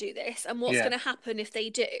shouldn't do this and what's going to happen if they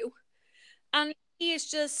do, and he is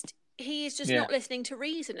just not listening to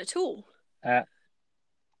reason at all.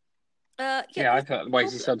 I thought, why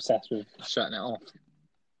is he so obsessed with shutting it off?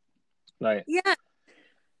 Like,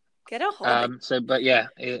 get a hold.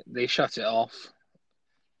 They shut it off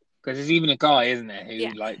because there's even a guy, isn't there, who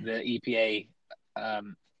like the EPA,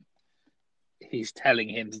 he's telling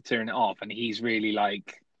him to turn it off, and he's really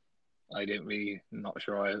like, not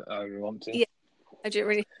sure I want to. Yeah, I don't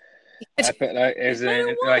really. But like, there's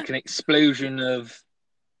an explosion of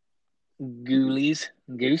ghoulies,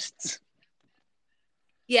 ghosts.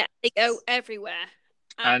 Yeah, they go everywhere.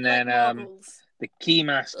 And then the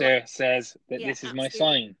keymaster says that this is my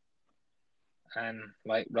sign, and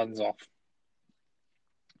like runs off.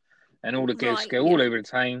 And all the ghosts go all over the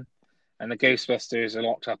town, and the Ghostbusters are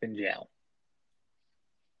locked up in jail.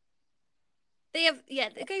 They have,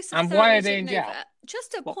 the ghosts. And why are they in jail?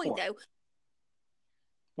 Just a point though.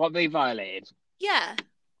 What they violated? Yeah,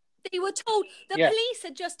 they were told. The police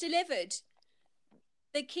had just delivered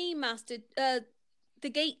the keymaster, the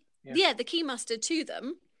the keymaster to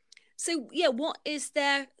them. So what is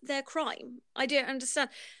their crime? I don't understand.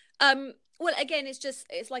 Well, again,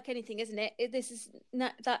 it's like anything, isn't it? This is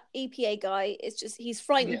that EPA guy. It's just he's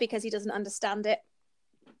frightened because he doesn't understand it.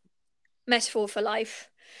 Metaphor for life,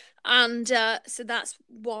 and so that's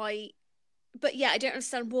why. But I don't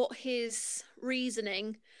understand what his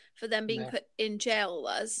reasoning for them being put in jail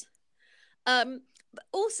was. But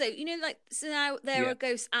also, like, so now there are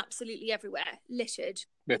ghosts absolutely everywhere, littered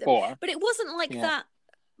before. But it wasn't like that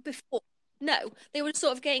before. No, they were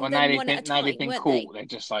sort of getting them one at a time. Now they've been caught. They're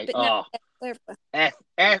just like, F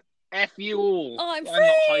you all. Oh, I'm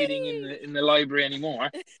not hiding in the library anymore.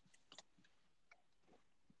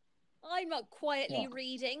 I'm not quietly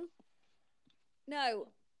reading. No.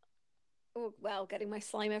 Oh, well, getting my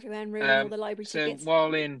slime everywhere and ruining all the library tickets. So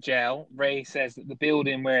while in jail, Ray says that the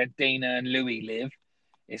building where Dana and Louis live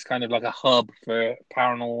is kind of like a hub for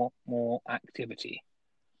paranormal activity.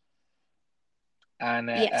 And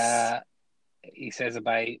he says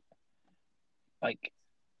about, like,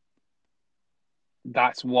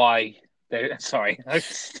 that's why they're... Sorry, I'm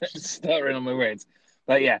stuttering on my words.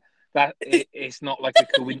 But that it's not like a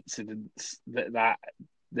coincidence that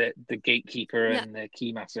the gatekeeper and the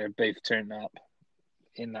keymaster both turned up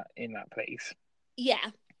in that place.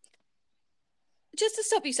 Yeah. Just to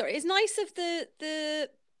stop you, sorry, it's nice of the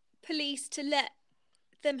police to let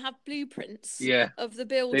them have blueprints of the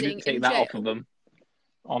building. They didn't take that off of them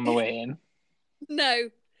on the way in. No.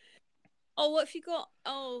 Oh, what have you got?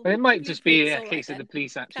 Oh, but it might just be a case of the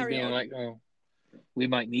police actually being like, oh, we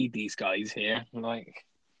might need these guys here. Like,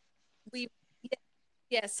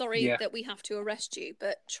 sorry that we have to arrest you,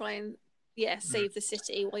 but try and save the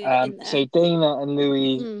city while you're in there. So Dana and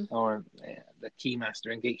Louis, or the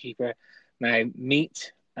keymaster and gatekeeper, now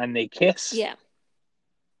meet and they kiss. Yeah.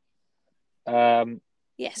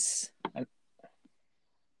 Yes.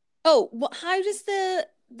 How does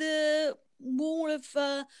the wall of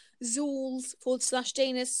Zool's /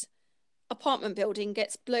 Dana's apartment building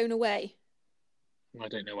gets blown away? I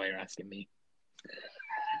don't know why you're asking me.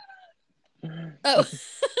 Oh,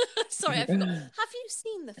 sorry, I forgot. Have you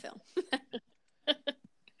seen the film?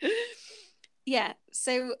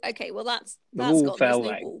 So okay, well that's wall got fell no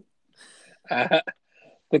down. Wall.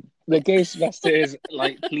 The Ghostbusters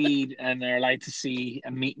plead and they're allowed to see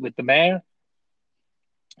and meet with the mayor.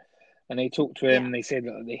 And they talk to him and they say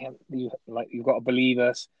that you've got to believe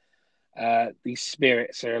us. These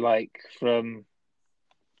spirits are like from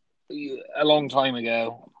a long time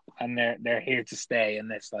ago, and they're here to stay.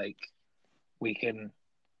 And it's like we can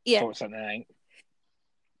sort something out.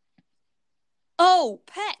 Oh,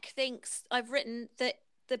 Peck thinks I've written that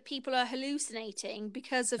the people are hallucinating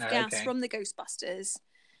because of gas from the Ghostbusters.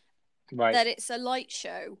 Right. That it's a light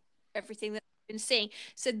show. Everything that I've been seeing,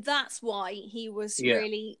 so that's why he was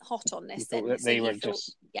really hot on this. Then they were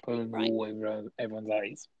just pulling the wool over everyone's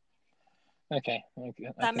eyes. Okay,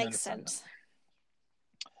 that makes sense.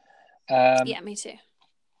 Me too.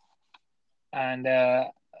 And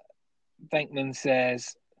Venkman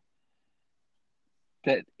says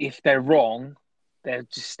that if they're wrong, they'll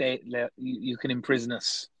just stay. You can imprison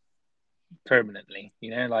us permanently.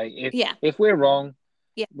 Like if we're wrong,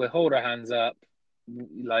 we'll hold our hands up.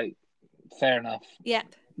 Like, fair enough. Yeah,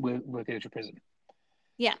 we'll go to prison.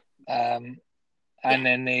 Yeah. And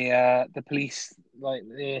then the police, like,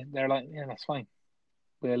 they're like, yeah, that's fine.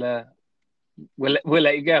 We'll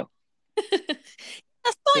let you go.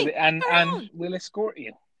 That's fine. So and we'll escort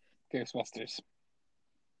you, Ghostbusters.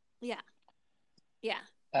 Yeah.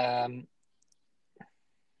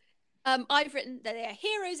 I've written that they are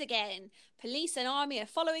heroes again. Police and army are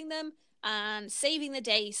following them, and "Saving the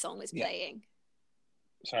Day" song is playing.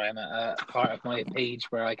 Sorry, I'm at a part of my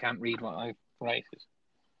page where I can't read what I've written.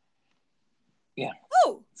 Yeah.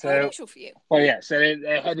 Oh, so unusual for you. Well, so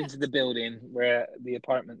they're heading to the building where the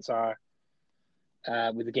apartments are,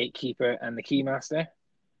 with the gatekeeper and the keymaster,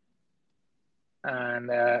 and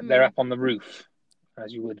they're up on the roof,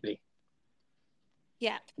 as you would be.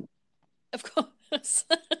 Yeah, of course.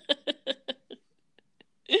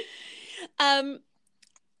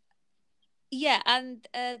 And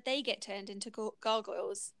they get turned into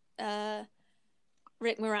gargoyles.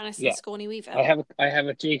 Rick Moranis and Sigourney Weaver. I have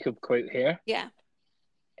a Jacob quote here. Yeah.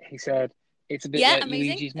 He said, "It's a bit like amazing.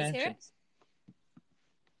 Luigi's Mansion."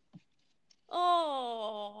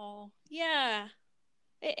 Oh, yeah,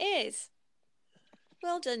 it is.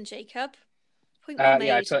 Well done, Jacob. Point well made.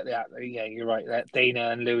 I put that. Yeah, you're right. That Dana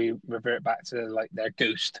and Louis revert back to like their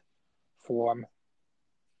ghost form.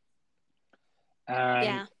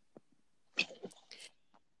 Yeah.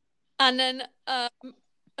 And then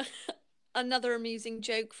another amusing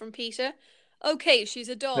joke from Peter. Okay, she's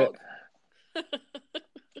a dog.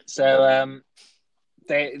 So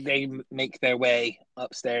they make their way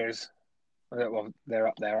upstairs. Well, they're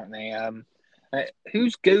up there, aren't they?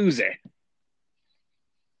 Who's Gozer?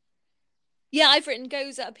 Yeah, I've written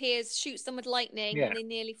Gozer appears, shoots them with lightning, Yeah. and they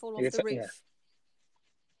nearly fall off the roof.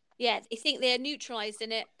 Yeah, they think they're neutralized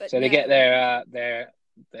in it, but so no. they get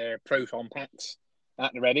their proton packs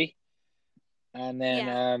at the ready, and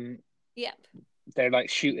then they're like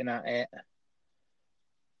shooting at it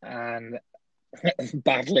and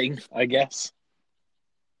battling, I guess.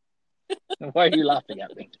 Why are you laughing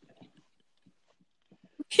at me?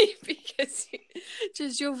 Because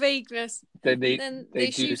just your vagueness. Then they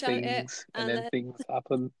do shoot things, at it, and then things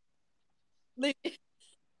happen.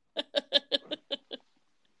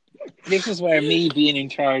 This is where me being in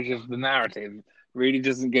charge of the narrative really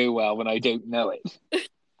doesn't go well when I don't know it.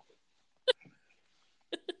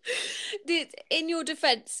 In your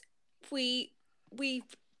defense, we've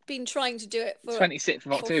been trying to do it for 26th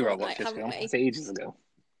of October. I watched this film. It's ages ago.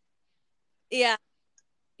 Yeah.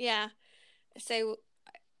 So,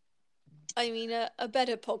 I mean, a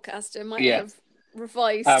better podcaster might have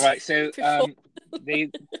revised. All right. So,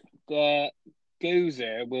 the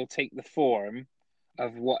Gozer will take the form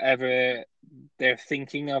of whatever they're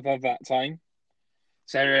thinking of that time.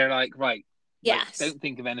 So they're like, right, don't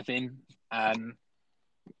think of anything, and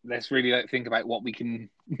let's really think about what we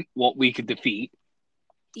could defeat.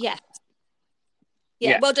 Yeah.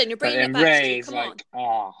 Well done. You're bringing it back. Ray's like,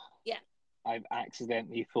 I've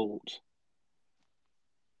accidentally thought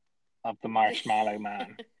of the Marshmallow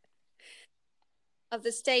Man. Of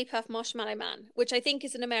the Stay Puft Marshmallow Man, which I think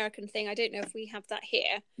is an American thing. I don't know if we have that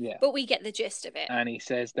here. Yeah. But we get the gist of it. And he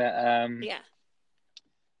says that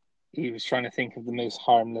he was trying to think of the most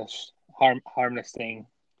harmless thing.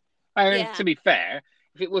 To be fair,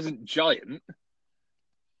 if it wasn't giant,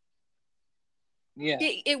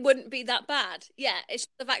 it wouldn't be that bad. Yeah, it's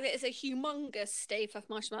the fact that it's a humongous Stay Puft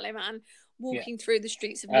Marshmallow Man walking through the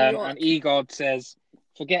streets of New York. And EGOD says,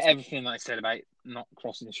 forget everything I said about not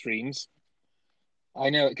crossing the streams. I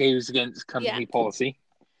know it goes against company policy.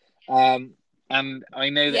 And I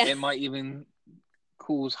know that it might even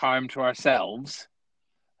cause harm to ourselves.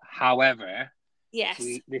 However, this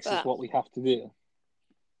is what we have to do.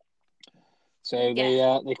 So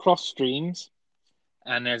they cross streams,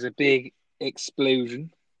 and there's a big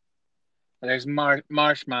explosion. There's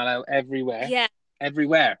marshmallow everywhere. Yeah.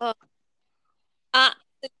 Everywhere.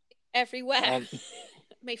 Absolutely everywhere.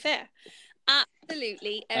 Mayfair.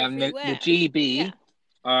 Absolutely everywhere. The GB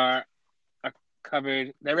are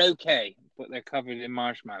covered. They're okay, but they're covered in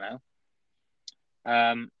marshmallow.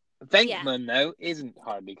 Venkman though isn't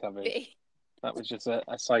hardly covered. That was just a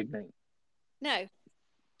side note. No.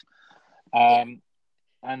 And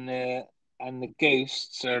the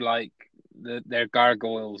ghosts are like they're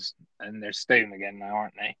gargoyles and they're stone again now,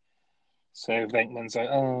 aren't they? So Venkman's like,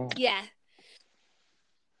 oh yeah.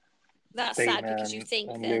 That's Dana sad because you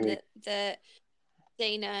think that the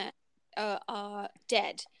Dana are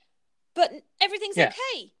dead, but everything's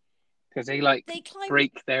okay because they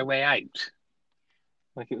break their way out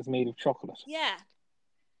like it was made of chocolate. Yeah.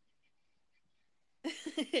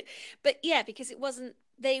 But because it wasn't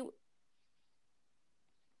they.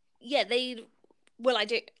 Yeah, they. Well, I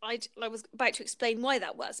was about to explain why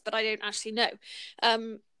that was, but I don't actually know.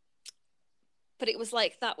 But it was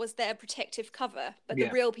like that was their protective cover, but the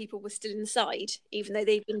real people were still inside, even though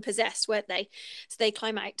they'd been possessed, weren't they? So they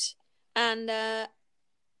climb out, and right.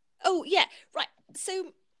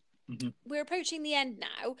 So we're approaching the end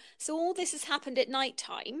now. So all this has happened at night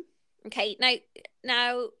time. Okay,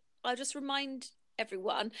 now I'll just remind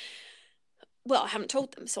everyone. Well, I haven't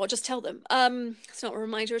told them, so I'll just tell them. It's not a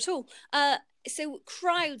reminder at all. So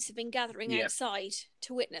crowds have been gathering outside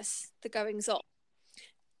to witness the goings on.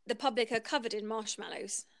 The public are covered in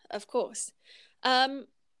marshmallows, of course.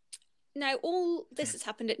 Now, all this has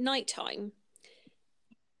happened at night time.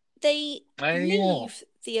 They leave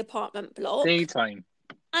the apartment block. Daytime.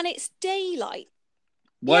 And it's daylight.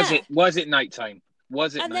 Was it nighttime?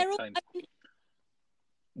 Was it nighttime?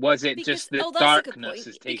 Was it just the darkness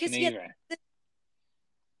is taking over?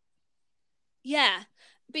 Yeah,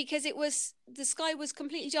 because the sky was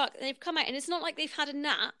completely dark, and they've come out, and it's not like they've had a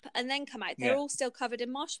nap and then come out. They're all still covered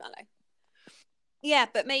in marshmallow. Yeah,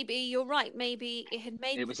 but maybe you're right. Maybe it had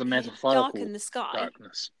made a metaphorical darken the sky.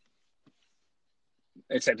 Darkness.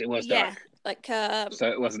 Except it was dark. Like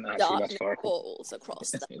so it wasn't actually metaphorical. Balls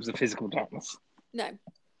across. It was a physical darkness. No.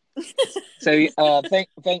 So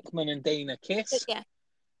Venkman and Dana kiss. Yeah.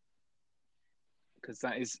 Because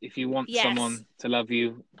that is, if you want someone to love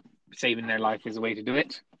you, saving their life is a way to do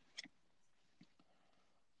it.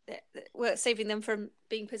 were saving them from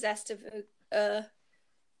being possessed of a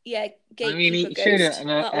gatekeeper I mean, he showed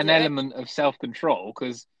an element of self-control,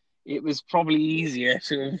 because it was probably easier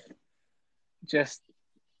to have just...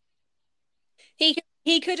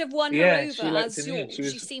 He could have won her over as George.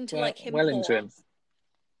 She seemed to like him more.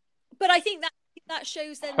 But I think that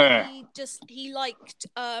shows then that he liked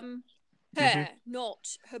her,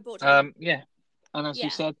 not her body. Yeah. And as you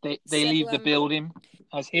said, they leave the building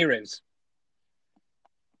as heroes.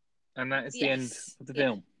 And that is the end of the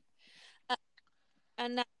film.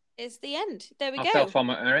 And that is the end. There we go. I'll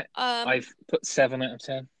self-thermometer it. I've put 7 out of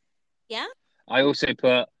 10. Yeah? I also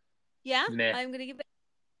put... Yeah? Meh. I'm going to give it...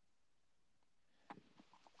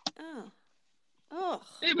 Oh.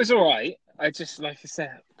 It was all right. I just, like I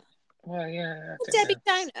said... Well, yeah. Debbie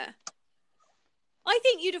Downer. I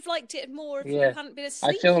think you'd have liked it more if you hadn't been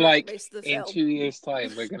asleep. I feel like most of the in 2 years'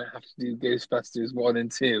 time, we're going to have to do Ghostbusters 1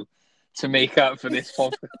 and 2 to make up for this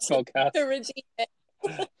podcast.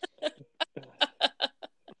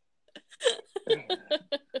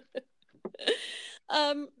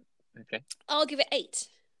 Okay. I'll give it 8.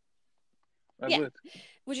 I would.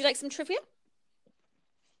 Would you like some trivia?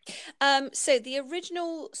 So the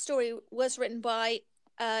original story was written by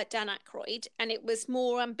Dan Aykroyd, and it was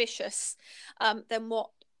more ambitious than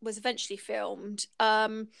what was eventually filmed.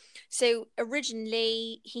 So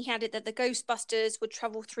originally he had it that the Ghostbusters would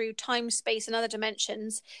travel through time, space, and other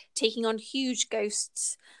dimensions, taking on huge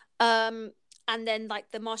ghosts. And then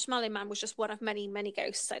like the Marshmallow Man was just one of many, many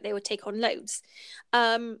ghosts. Like they would take on loads.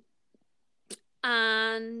 The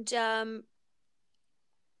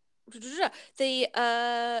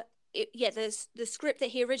script that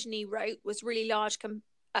he originally wrote was really large,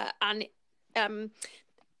 and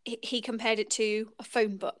he compared it to a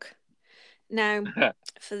phone book. Now,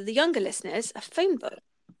 for the younger listeners, a phone book,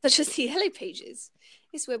 such as the Yellow Pages,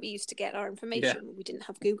 is where we used to get our information when we didn't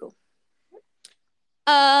have Google.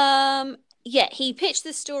 He pitched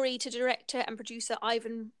the story to director and producer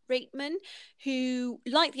Ivan Reitman, who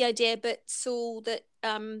liked the idea but saw that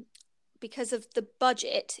because of the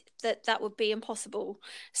budget that would be impossible.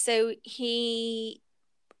 So he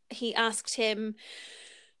asked him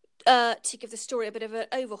to give the story a bit of an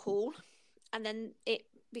overhaul, and then it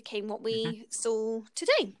became what we saw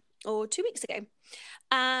today or 2 weeks ago.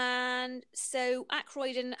 And so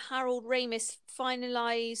Aykroyd and Harold Ramis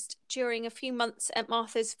finalised during a few months at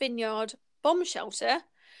Martha's Vineyard bomb shelter,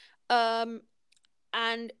 and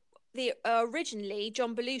originally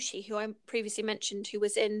John Belushi, who I previously mentioned, who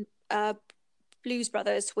was in Blues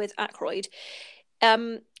Brothers with Aykroyd,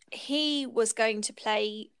 he was going to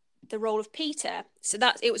play the role of Peter, so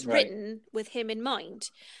that it was written with him in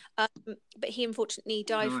mind, but he unfortunately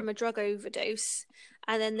died from a drug overdose,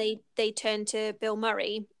 and then they turned to Bill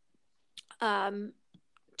Murray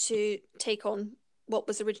to take on what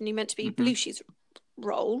was originally meant to be Belushi's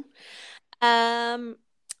role. And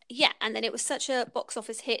then it was such a box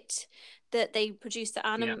office hit that they produced the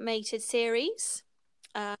animated series,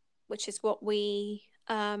 which is what we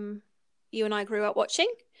you and I grew up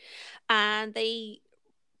watching, and there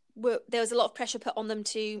was a lot of pressure put on them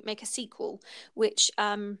to make a sequel, which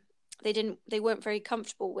they weren't very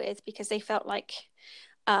comfortable with, because they felt like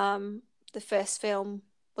the first film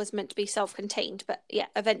was meant to be self-contained, but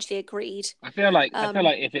eventually agreed. I feel like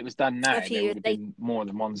if it was done now, there would have been more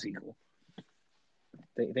than one sequel.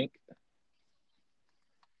 Don't you think?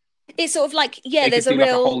 It's sort of like there's a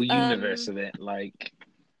real whole universe of it, like.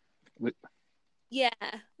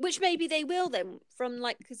 Which maybe they will then, from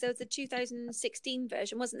because there was a 2016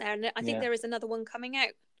 version, wasn't there? And I think there is another one coming out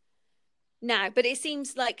now. But it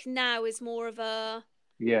seems like now is more of a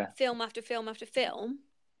film after film after film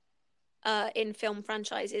in film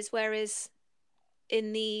franchises, whereas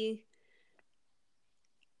in the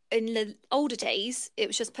older days it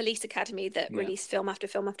was just Police Academy that released film after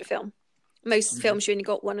film after film. Most films you only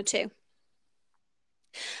got 1 or 2.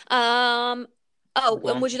 And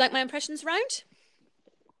would you like my impressions round?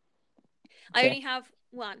 I only have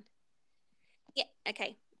 1. Yeah,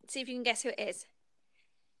 okay. See if you can guess who it is.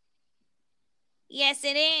 Yes,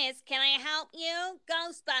 it is. Can I help you?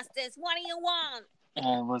 Ghostbusters, what do you want?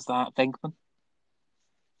 Was that Venkman?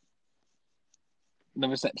 The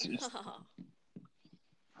receptionist.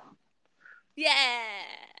 Yeah.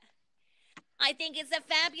 I think it's a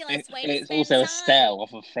fabulous way to It's spend also time. Estelle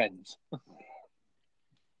off of Friends.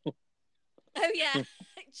 Oh, yeah.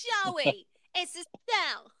 Joey, it's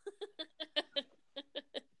Estelle.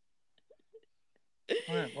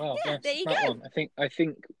 Well, there you go. One. I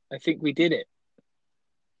think we did it.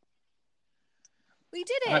 We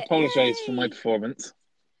did it. I apologise for my performance.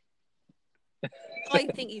 I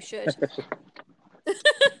think you should.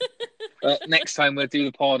 Next time we'll do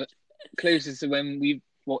the pod closer to when we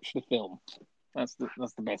watched the film. That's the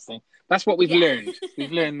best thing. That's what we've learned.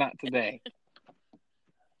 We've learned that today.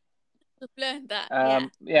 We've learned that.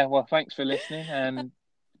 Yeah. Well, thanks for listening and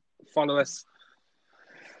follow us.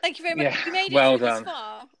 Thank you very much. Yeah, You made it well through done. this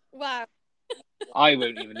far. Wow. I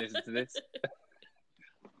won't even listen to this.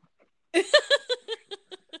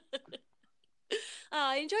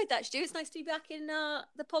 I enjoyed that, Stu. It's nice to be back in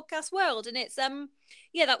the podcast world, and it's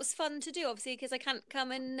that was fun to do, obviously, because I can't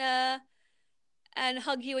come and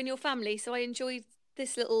hug you and your family. So I enjoyed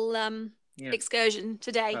this little excursion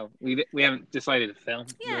today. Well, we haven't decided a film.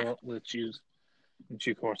 Yeah. We'll choose in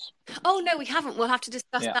due course. Oh no, we haven't. We'll have to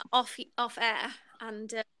discuss that off air,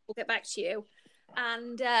 and we'll get back to you.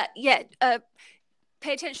 And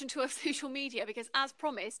pay attention to our social media, because as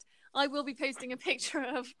promised, I will be posting a picture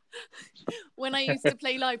of when I used to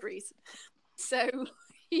play libraries. So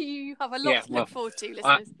you have a lot to look forward to,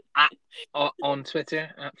 listeners. On Twitter,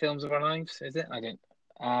 at Films of Our Lives, is it? I don't.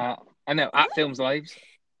 I know, at Films Lives.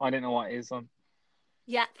 I don't know what it is on.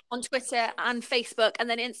 Yeah, on Twitter and Facebook, and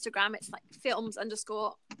then Instagram, it's like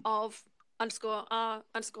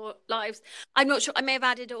films_of_our_lives. I'm not sure. I may have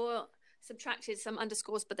added or subtracted some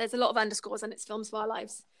underscores, but there's a lot of underscores, and it's Films of Our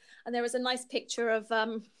Lives. And there was a nice picture of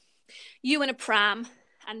you in a pram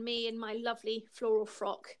and me in my lovely floral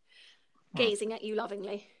frock gazing at you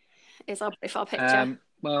lovingly is our profile picture.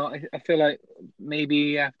 Well, I feel like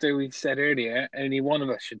maybe after we said earlier, only one of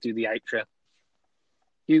us should do the outro.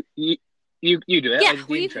 You do it. I do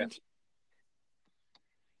the intro.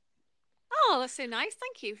 Oh, that's so nice.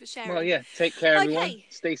 Thank you for sharing. Well, yeah. Take care, everyone.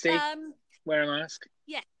 Stay safe. Wear a mask.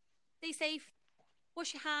 Yeah. Stay safe.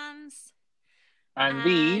 Wash your hands. And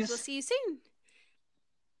we'll see you soon.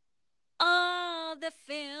 Are the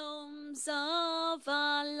films of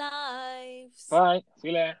our lives. Bye. See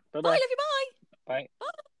you later. Bye-bye. Bye. Love you. Bye. Bye.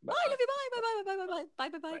 Bye. Love you. Bye. Bye. Bye. Bye. Bye. Bye.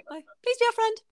 Bye. Bye. Bye. Please be our friend.